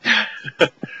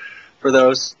for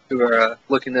those who are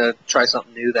looking to try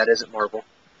something new that isn't Marvel,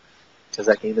 because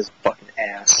that game is fucking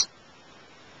ass.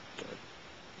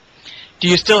 Do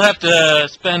you still have to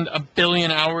spend 1 billion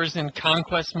hours in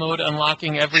conquest mode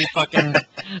unlocking every fucking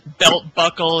belt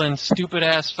buckle and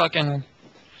stupid-ass fucking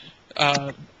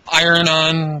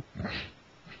iron-on,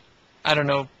 I don't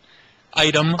know,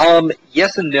 item?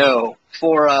 Yes and no.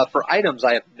 For items,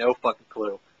 I have no fucking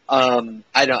clue.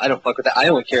 I don't fuck with that. I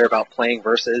only care about playing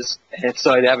versus, and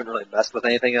so I haven't really messed with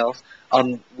anything else.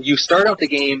 You start out the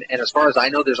game, and as far as I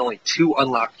know, there's only 2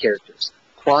 unlocked characters,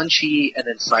 Quan Chi and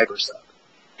then Cyber Sub.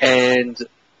 And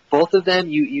both of them,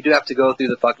 you do have to go through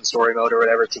the fucking story mode or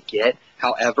whatever to get.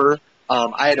 However,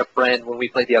 I had a friend when we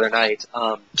played the other night,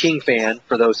 King Fan,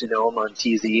 for those who know him on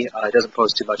TZ. He doesn't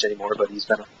post too much anymore, but he's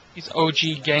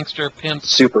OG gangster pimp.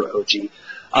 Super OG.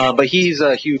 But he's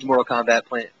a huge Mortal Kombat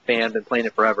fan, been playing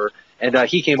it forever. And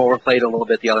he came over and played a little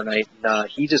bit the other night, and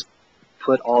he just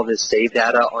put all of his save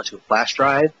data onto a flash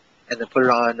drive and then put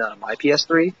it on my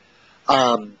PS3.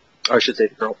 Or I should say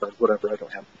the girlfriend's, whatever, I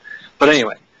don't have. But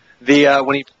anyway.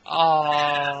 When he...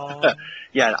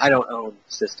 yeah, I don't own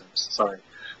systems. Sorry.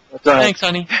 But, thanks,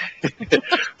 honey.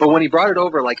 But when he brought it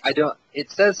over, it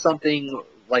says something,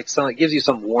 it gives you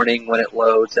some warning when it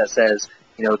loads that says,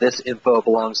 this info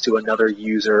belongs to another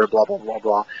user, blah, blah, blah,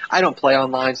 blah. I don't play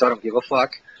online, so I don't give a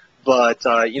fuck. But,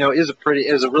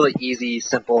 it was a really easy,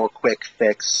 simple, quick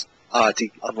fix, to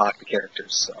unlock the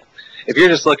characters. So, if you're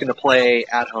just looking to play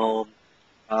at home,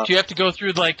 do you have to go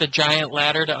through, the giant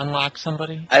ladder to unlock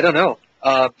somebody? I don't know.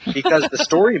 Because the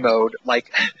story mode,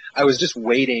 I was just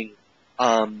waiting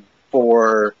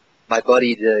for my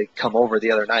buddy to come over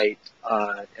the other night,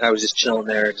 and I was just chilling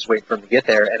there, just waiting for him to get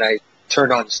there, and I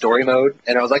turned on story mode,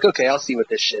 and I was like, okay, I'll see what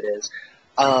this shit is.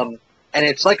 And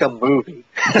it's like a movie.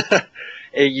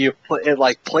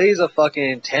 It plays a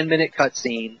fucking 10-minute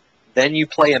cutscene, then you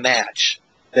play a match,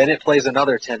 then it plays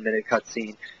another 10-minute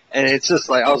cutscene. And it's just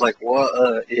I was like,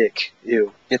 what, ick,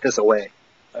 ew, get this away.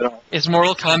 Is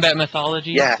Mortal Kombat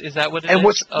mythology? Yeah. Is that what it is? And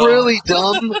what's really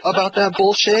dumb about that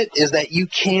bullshit is that you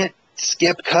can't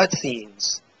skip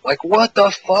cutscenes. What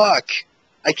the fuck?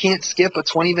 I can't skip a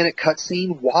 20-minute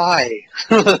cutscene? Why?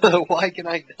 Why can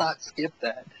I not skip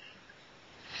that?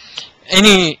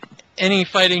 Any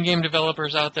fighting game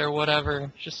developers out there,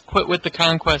 whatever, just quit with the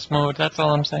conquest mode. That's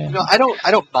all I'm saying. I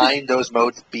don't mind those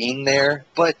modes being there,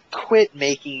 but quit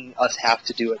making us have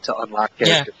to do it to unlock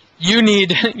characters. Yeah,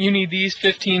 you need these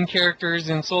 15 characters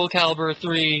in Soul Calibur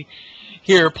 3.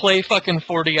 Here, play fucking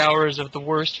 40 hours of the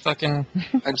worst fucking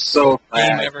I'm so game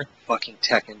glad ever. Fucking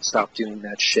Tekken stopped doing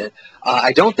that shit.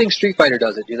 I don't think Street Fighter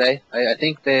does it, do they? I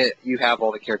think that you have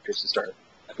all the characters to start.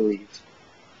 I believe,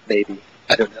 maybe.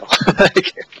 I don't know.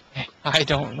 I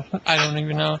don't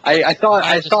even know.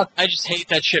 I just hate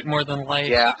that shit more than life.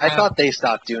 Yeah, I thought they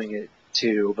stopped doing it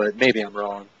too, but maybe I'm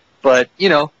wrong. But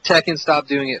Tekken stopped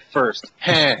doing it first.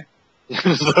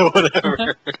 So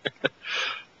whatever.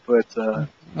 But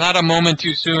not a moment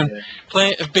too soon.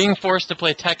 Yeah. Being forced to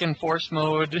play Tekken Force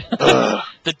mode,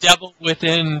 the devil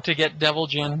within to get Devil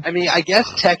Jin. I mean, I guess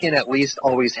Tekken at least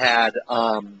always had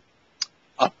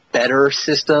a better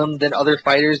system than other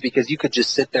fighters because you could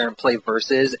just sit there and play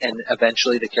versus, and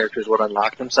eventually the characters would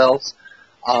unlock themselves.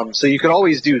 So you could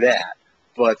always do that,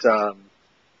 but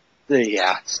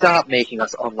yeah, stop making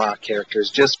us unlock characters.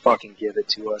 Just fucking give it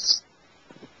to us.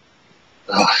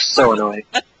 Ugh, so annoying.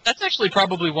 That's actually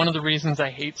probably one of the reasons I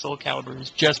hate Soul Calibur,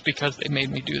 is just because they made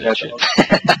me do that shit.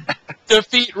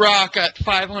 Defeat Rock at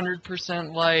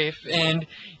 500% life, and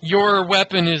your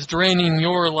weapon is draining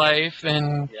your life,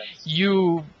 and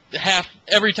you have,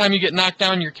 every time you get knocked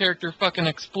down, your character fucking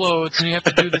explodes, and you have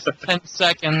to do this in 10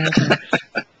 seconds.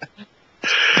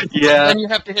 Yeah. Then you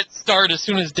have to hit start as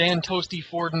soon as Dan Toasty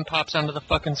Forden pops onto the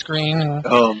fucking screen. And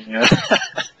oh, man.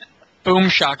 Boom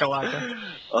shakalaka.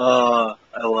 I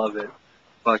love it.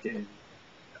 Fucking.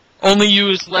 Only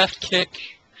use left kick.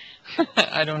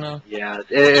 I don't know. Yeah,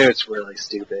 it's really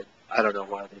stupid. I don't know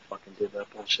why they fucking did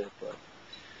that bullshit, but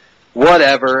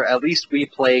whatever. At least we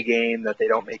play a game that they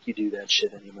don't make you do that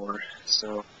shit anymore.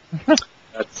 So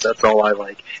that's all I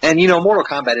like. And you know, Mortal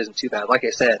Kombat isn't too bad. Like I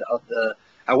said,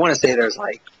 I want to say there's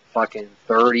like fucking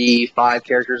 35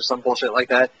 characters or some bullshit like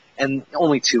that, and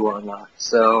only 2 are unlocked.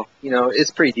 So you know, it's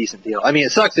a pretty decent deal. I mean,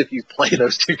 it sucks if you play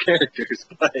those 2 characters,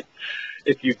 but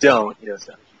if you don't, you know, it's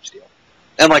not a huge deal.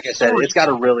 And like I said, it's got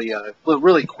a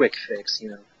really quick fix, you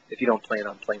know, if you don't plan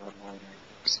on playing online.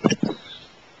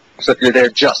 So if you're there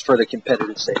just for the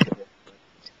competitive sake of it.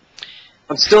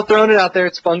 I'm still throwing it out there.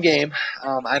 It's a fun game.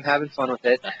 I'm having fun with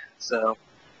it. So.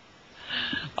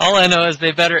 All I know is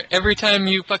they better, every time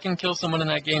you fucking kill someone in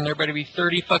that game, there better be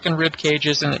 30 fucking rib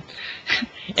cages in it.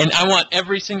 And I want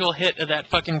every single hit of that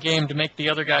fucking game to make the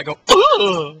other guy go,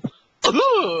 ugh!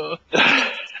 Ugh!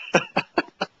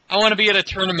 I want to be at a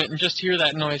tournament and just hear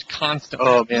that noise constantly.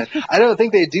 Oh, man. I don't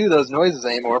think they do those noises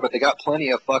anymore, but they got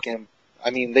plenty of fucking... I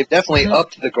mean, they've definitely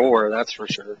upped the gore, that's for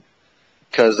sure.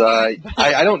 Because I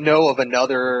don't know of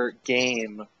another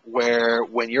game where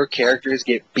when your characters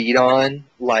get beat on,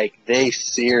 like, they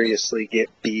seriously get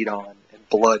beat on and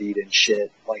bloodied and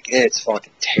shit. Like, it's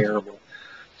fucking terrible.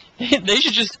 They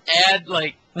should just add,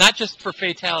 like, not just for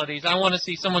fatalities. I want to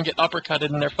see someone get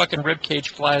uppercutted and their fucking ribcage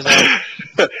flies out.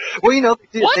 Well, you know,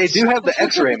 they do have the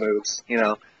X-ray moves, you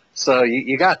know. So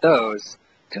you got those,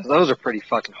 because those are pretty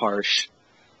fucking harsh.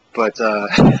 But,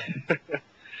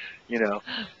 you know,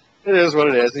 it is what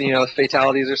it is. And, you know,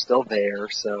 fatalities are still there,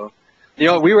 so. You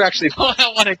know, we were actually...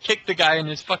 I want to kick the guy and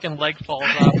his fucking leg falls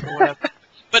off or whatever.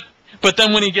 But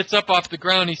then when he gets up off the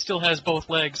ground, he still has both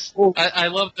legs. I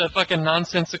love the fucking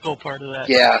nonsensical part of that.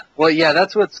 Yeah. Well, yeah,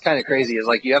 that's what's kind of crazy is,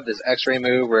 like, you have this X-ray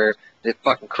move where they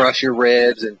fucking crush your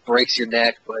ribs and breaks your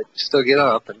neck, but you still get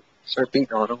up and start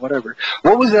beating on them, whatever.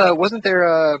 What was, wasn't there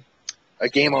a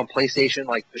game on PlayStation,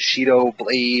 like Bushido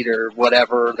Blade or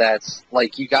whatever, that's,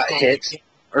 like, you got hit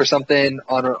or something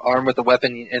on an arm with a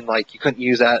weapon and, like, you couldn't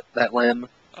use that limb?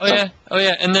 Oh yeah,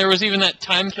 and there was even that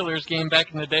Time Killers game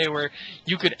back in the day where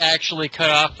you could actually cut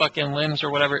off fucking limbs or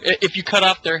whatever. If you cut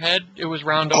off their head, it was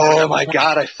round over. Oh my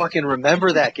god, I fucking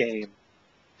remember that game.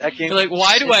 That game. You're like,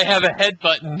 why do I have a head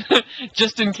button?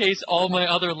 Just in case all my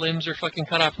other limbs are fucking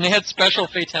cut off. And they had special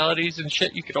fatalities and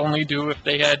shit you could only do if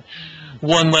they had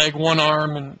one leg, one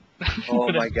arm, and...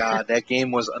 Oh my god, that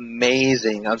game was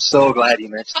amazing. I'm so glad you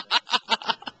mentioned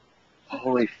it.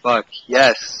 Holy fuck,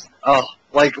 yes. Oh,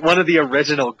 like one of the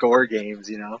original Gore games,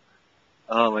 you know?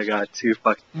 Oh my god, too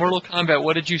fucking... Mortal Kombat,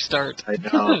 what did you start? I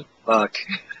know, fuck.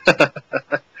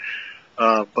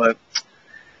 But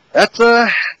that's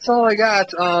all I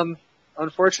got.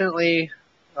 Unfortunately,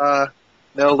 no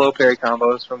low parry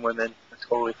combos from women. I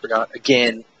totally forgot.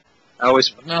 Again, I always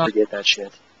forget that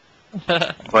shit.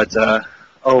 But, oh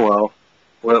well.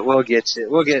 We'll get it.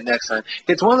 We'll get it next time.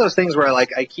 It's one of those things where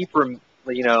I keep,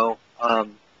 you know,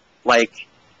 like...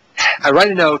 I write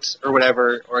a note or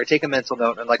whatever, or I take a mental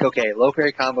note, and I'm like, okay, low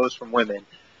parry combos from women.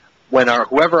 When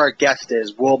whoever our guest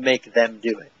is, we'll make them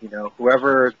do it. You know,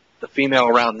 whoever the female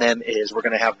around them is, we're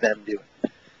going to have them do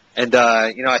it. And,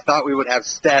 you know, I thought we would have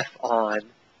Steph on,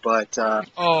 but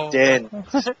didn't.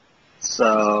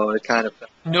 So it kind of...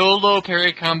 No low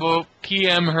parry combo,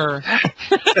 PM her.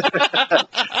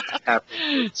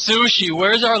 Sushi,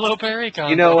 where's our low parry combo?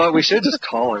 You know what, we should just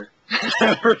call her.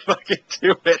 Never fucking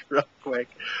do it real quick.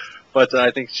 But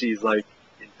I think she's, like,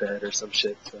 in bed or some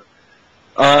shit, so.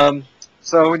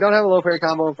 So we don't have a low parry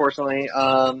combo, unfortunately.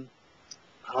 Oh,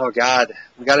 God.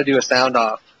 We gotta do a sound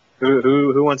off.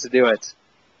 Who wants to do it?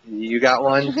 You got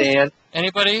one, Dan?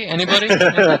 Anybody?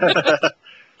 Because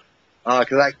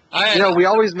you know, we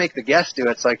always make the guest do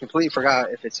it, so I completely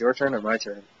forgot if it's your turn or my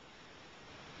turn.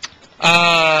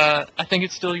 I think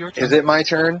it's still your turn. Is it my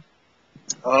turn?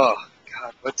 Oh,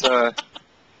 God, what's, I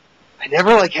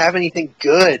never, have anything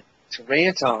good to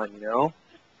rant on, you know?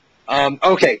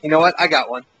 Okay, you know what? I got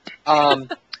one.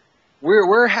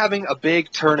 We're having a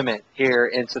big tournament here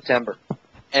in September.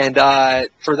 And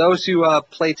for those who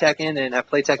play Tekken and have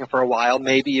played Tekken for a while,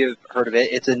 maybe you've heard of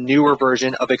it. It's a newer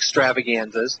version of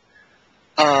Extravaganzas.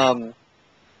 And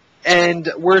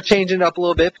we're changing it up a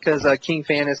little bit because King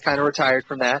Fan is kind of retired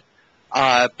from that.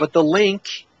 But the link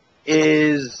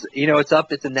is, it's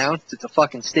up, it's announced, it's a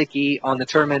fucking sticky on the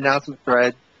tournament announcement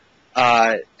thread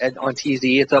on TZ.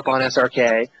 It's up on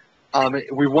SRK.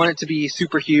 We want it to be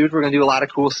super huge. We're going to do a lot of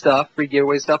cool stuff, free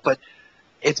giveaway stuff, but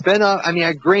it's been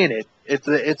granted,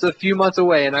 it's a few months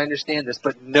away, and I understand this,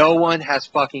 but no one has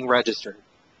fucking registered.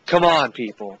 Come on,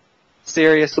 people.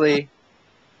 Seriously?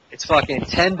 It's fucking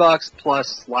 $10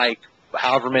 plus, like,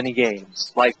 however many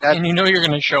games. Like that. And you're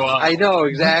going to show up. I know,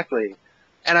 exactly.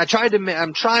 And I'm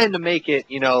trying to make it,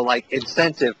 like,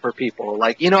 incentive for people.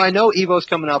 Like, I know Evo's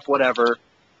coming up, whatever,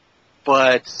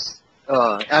 but,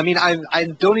 I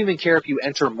don't even care if you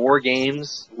enter more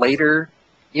games later,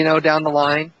 down the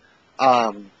line.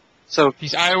 So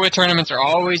these Iowa tournaments are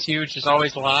always huge. There's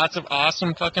always lots of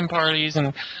awesome fucking parties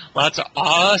and lots of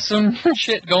awesome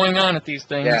shit going on at these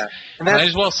things. Yeah. Might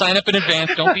as well sign up in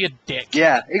advance. Don't be a dick.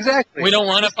 Yeah, exactly. We don't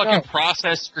want to fucking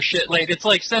process for shit late. It's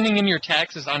like sending in your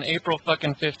taxes on April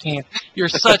fucking 15th. You're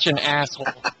such an asshole.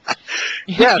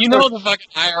 Yeah, the fucking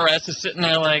IRS is sitting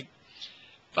there like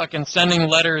fucking sending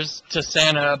letters to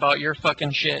Santa about your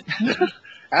fucking shit.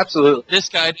 Absolutely. This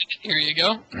guy, here you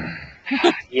go.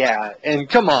 Yeah, and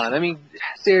come on,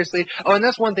 seriously. Oh, and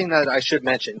that's one thing that I should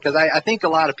mention, because I think a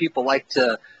lot of people like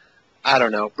to,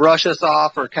 brush us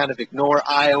off or kind of ignore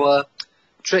Iowa.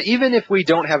 Even if we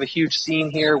don't have a huge scene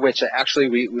here, which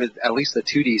actually with at least the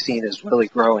 2D scene is really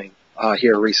growing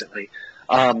here recently.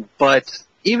 But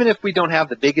even if we don't have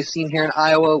the biggest scene here in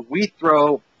Iowa, we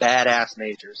throw badass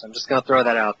majors. I'm just going to throw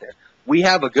that out there. We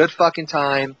have a good fucking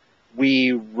time.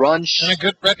 We run and a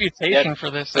good reputation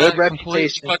for this. Good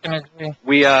reputation. Fucking agree.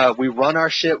 We run our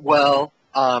shit well.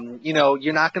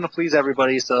 You're not going to please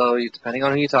everybody, so depending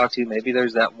on who you talk to, maybe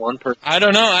there's that one person. I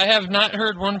don't know. I have not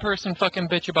heard one person fucking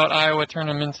bitch about Iowa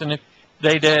tournaments, and if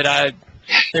they did,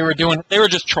 they were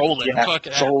just trolling. Yeah, Fuck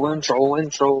trolling.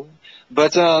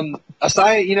 But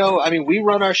aside, we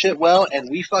run our shit well, and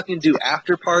we fucking do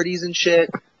after parties and shit.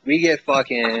 We get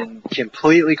fucking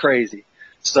completely crazy.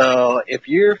 So if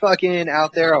you're fucking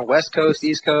out there on West Coast,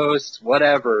 East Coast,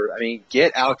 whatever,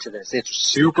 get out to this. It's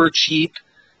super cheap.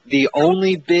 The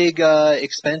only big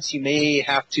expense you may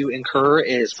have to incur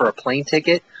is for a plane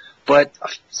ticket. But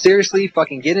seriously,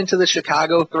 fucking get into the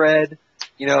Chicago thread.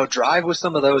 Drive with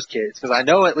some of those kids, because I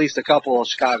know at least a couple of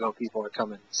Chicago people are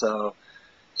coming. So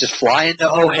just fly into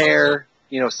O'Hare.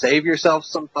 Save yourself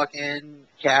some fucking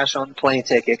cash on the plane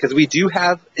ticket, because we do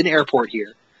have an airport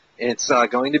here. It's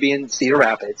going to be in Cedar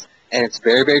Rapids, and it's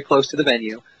very, very close to the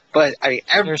venue. But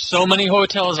there's so many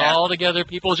hotels all together.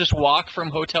 People just walk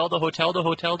from hotel to hotel to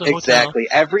hotel to hotel. Exactly.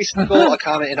 Every single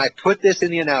accommodation, and I put this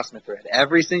in the announcement thread.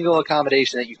 Every single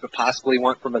accommodation that you could possibly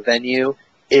want from a venue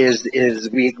is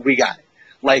we got it.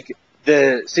 Like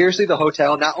seriously, the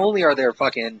hotel. Not only are there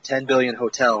fucking 10 billion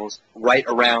hotels right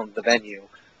around the venue,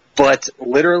 but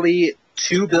literally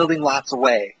 2 building lots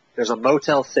away, there's a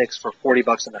Motel 6 for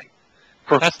 $40 a night.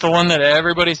 That's the one that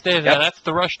everybody stays at. Yep. That's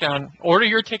the Rushdown. Order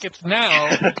your tickets now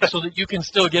so that you can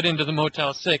still get into the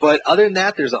Motel 6. But other than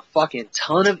that, there's a fucking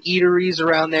ton of eateries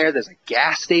around there. There's a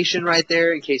gas station right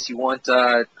there in case you want,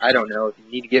 I don't know, if you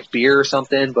need to get beer or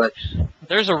something. But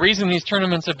there's a reason these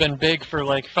tournaments have been big for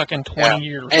like fucking 20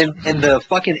 years. And the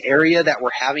fucking area that we're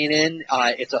having in,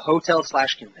 it's a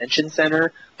hotel/convention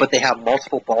center, but they have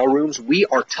multiple ballrooms. We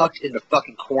are tucked in the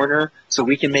fucking corner, so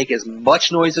we can make as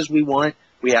much noise as we want.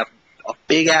 We have a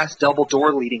big-ass double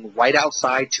door leading right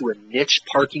outside to a niche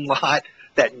parking lot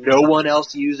that no one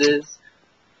else uses.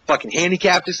 Fucking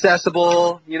handicapped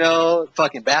accessible,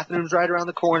 fucking bathrooms right around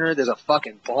the corner. There's a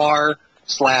fucking bar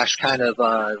 / kind of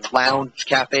lounge,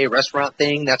 cafe, restaurant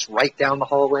thing that's right down the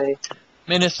hallway.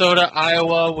 Minnesota,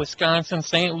 Iowa, Wisconsin,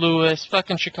 St. Louis,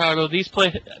 fucking Chicago. These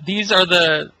are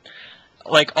the...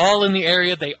 like, all in the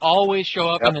area, they always show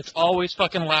up, and it's always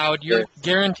fucking loud. You're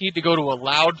guaranteed to go to a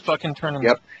loud fucking tournament.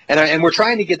 Yep. And we're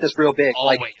trying to get this real big.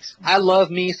 Always. Like, I love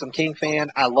me some King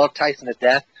Fan. I love Tyson to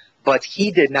death, but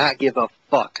he did not give a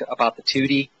fuck about the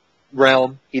 2D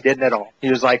realm. He didn't at all. He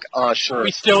was like, sure.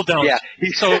 We still don't. Yeah.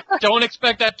 So don't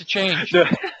expect that to change.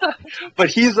 But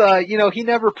he's, he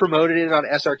never promoted it on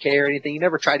SRK or anything. He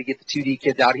never tried to get the 2D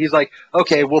kids out. He's like,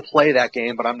 okay, we'll play that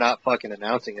game, but I'm not fucking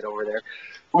announcing it over there.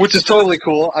 Which is totally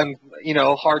cool. I'm,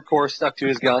 hardcore stuck to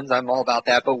his guns. I'm all about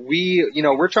that. But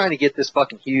we're trying to get this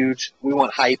fucking huge. We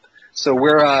want hype. So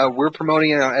we're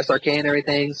promoting it on SRK and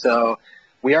everything. So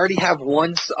we already have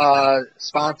one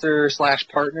sponsor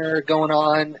 / partner going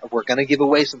on. We're gonna give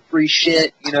away some free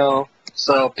shit,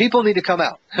 So people need to come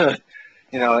out,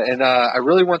 And I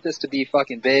really want this to be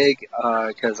fucking big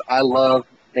because I love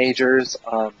majors.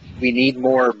 We need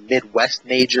more Midwest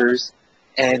majors,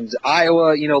 and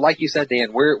Iowa. Like you said,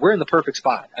 Dan, we're in the perfect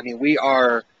spot. I mean, we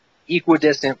are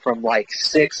equidistant from like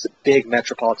 6 big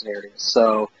metropolitan areas.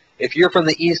 So if you're from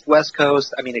the East West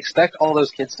Coast, I mean, expect all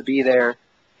those kids to be there.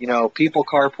 People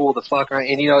carpool the fuck around,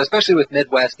 and especially with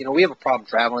Midwest, we have a problem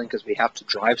traveling because we have to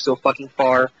drive so fucking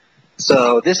far.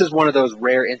 So this is one of those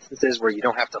rare instances where you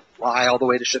don't have to fly all the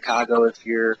way to Chicago if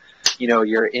you're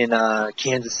in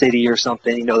Kansas City or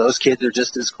something. Those kids are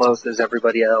just as close as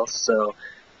everybody else. So,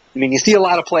 I mean, you see a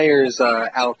lot of players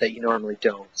out that you normally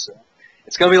don't. So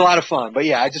it's going to be a lot of fun. But,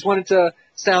 yeah, I just wanted to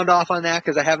sound off on that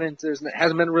because there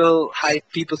hasn't been real hype.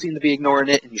 People seem to be ignoring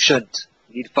it, and you shouldn't.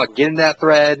 You need to fucking get in that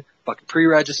thread, fucking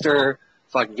pre-register,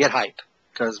 fucking get hype.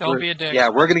 Don't be a dick. Yeah,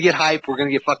 we're going to get hype. We're going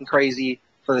to get fucking crazy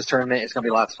for this tournament. It's going to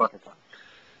be lots of fucking fun.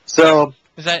 So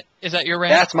is that your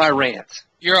rant? That's my rant.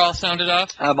 You're all sounded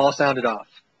off? I'm all sounded off.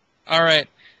 All right.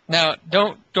 Now,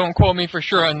 don't quote me for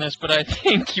sure on this, but I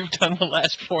think you've done the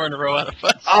last 4 in a row out of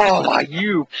 5. Oh, my,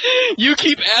 you. You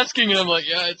keep asking, and I'm like,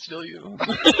 yeah, it's still you.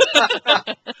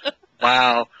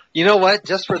 Wow. You know what?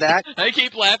 Just for that. I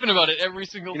keep laughing about it every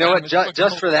single time. You know what?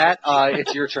 Just for that,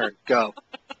 it's your turn. Go.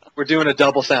 We're doing a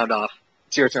double sound off.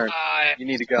 It's your turn. You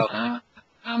need to go.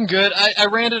 I'm good. I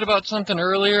ranted about something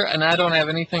earlier, and I don't have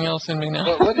anything else in me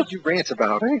now. What did you rant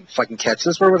about? I didn't fucking catch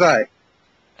this. Where was I?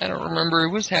 I don't remember. It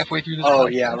was halfway through this Oh,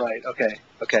 podcast. yeah, right.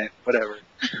 Okay. Whatever.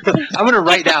 I'm going to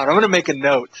write down. I'm going to make a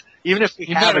note. Even if we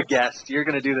have a guest, you're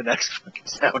going to do the next fucking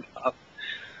sound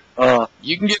off.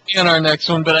 You can get me on our next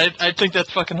one, but I think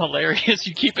that's fucking hilarious.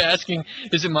 You keep asking,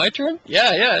 is it my turn?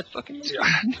 Yeah, it's fucking your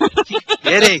turn.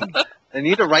 Kidding. I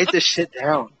need to write this shit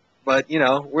down. But,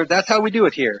 that's how we do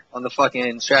it here on the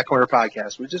fucking Strat Corner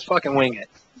podcast. We just fucking wing it.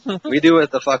 We do what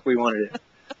the fuck we want to do.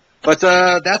 But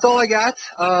that's all I got.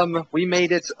 We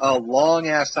made it a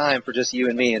long-ass time for just you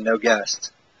and me and no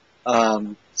guest.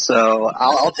 So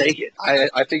I'll take it.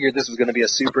 I figured this was going to be a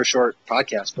super short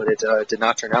podcast, but it did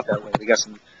not turn out that way. We got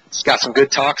some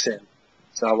good talks in.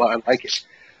 So I like it.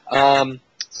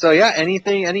 So, yeah,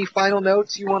 any final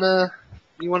notes you want to...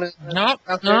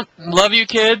 Nope. Love you,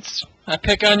 kids. I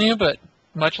pick on you, but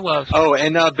much love. Oh,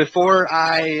 and before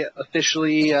I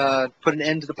officially put an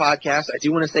end to the podcast, I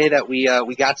do want to say that we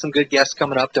got some good guests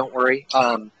coming up. Don't worry.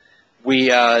 I'm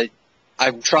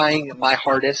trying my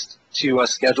hardest to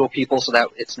schedule people so that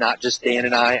it's not just Dan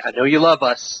and I. I know you love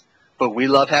us, but we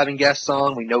love having guests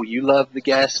on. We know you love the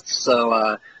guests,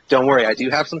 so don't worry. I do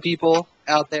have some people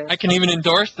out there. I can even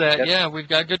endorse that. Yep. Yeah, we've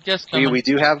got good guests coming. We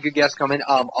do have good guests coming.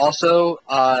 Also,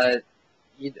 I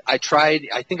tried.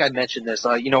 I think I mentioned this.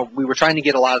 We were trying to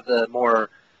get a lot of the more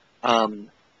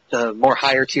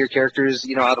higher tier characters,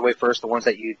 out of the way first, the ones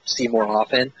that you see more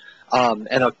often.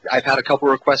 And I've had a couple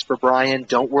requests for Brian.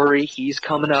 Don't worry, he's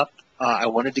coming up. I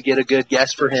wanted to get a good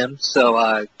guest for him,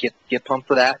 so get pumped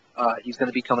for that. He's going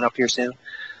to be coming up here soon.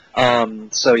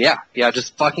 So yeah,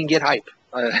 just fucking get hype.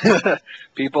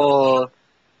 People,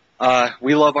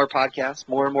 we love our podcast.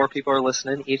 More and more people are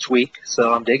listening each week,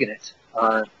 so I'm digging it.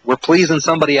 We're pleasing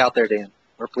somebody out there, Dan.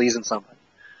 We're pleasing somebody.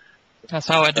 That's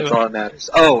how I do it. That's all that matters.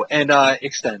 Oh, and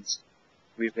extends.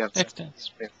 We've got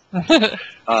extends.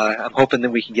 I'm hoping that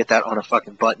we can get that on a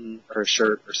fucking button or a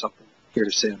shirt or something here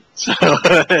soon. So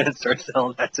and start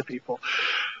selling that to people.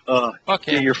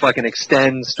 Get your fucking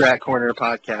Extend Strat Corner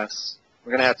podcasts.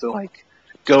 We're gonna have to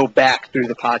go back through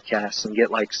the podcasts and get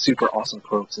super awesome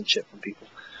quotes and shit from people.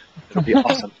 It'll be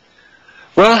awesome.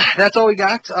 Well, that's all we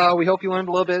got. We hope you learned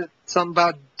a little bit something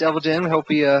about Devil Jin. We hope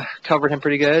we covered him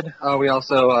pretty good. We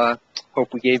also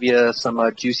hope we gave you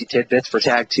some juicy tidbits for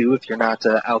Tag 2 if you're not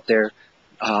out there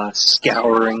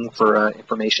scouring for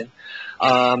information.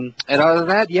 And other than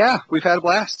that, yeah, we've had a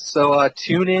blast. So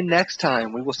tune in next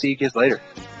time. We will see you guys later.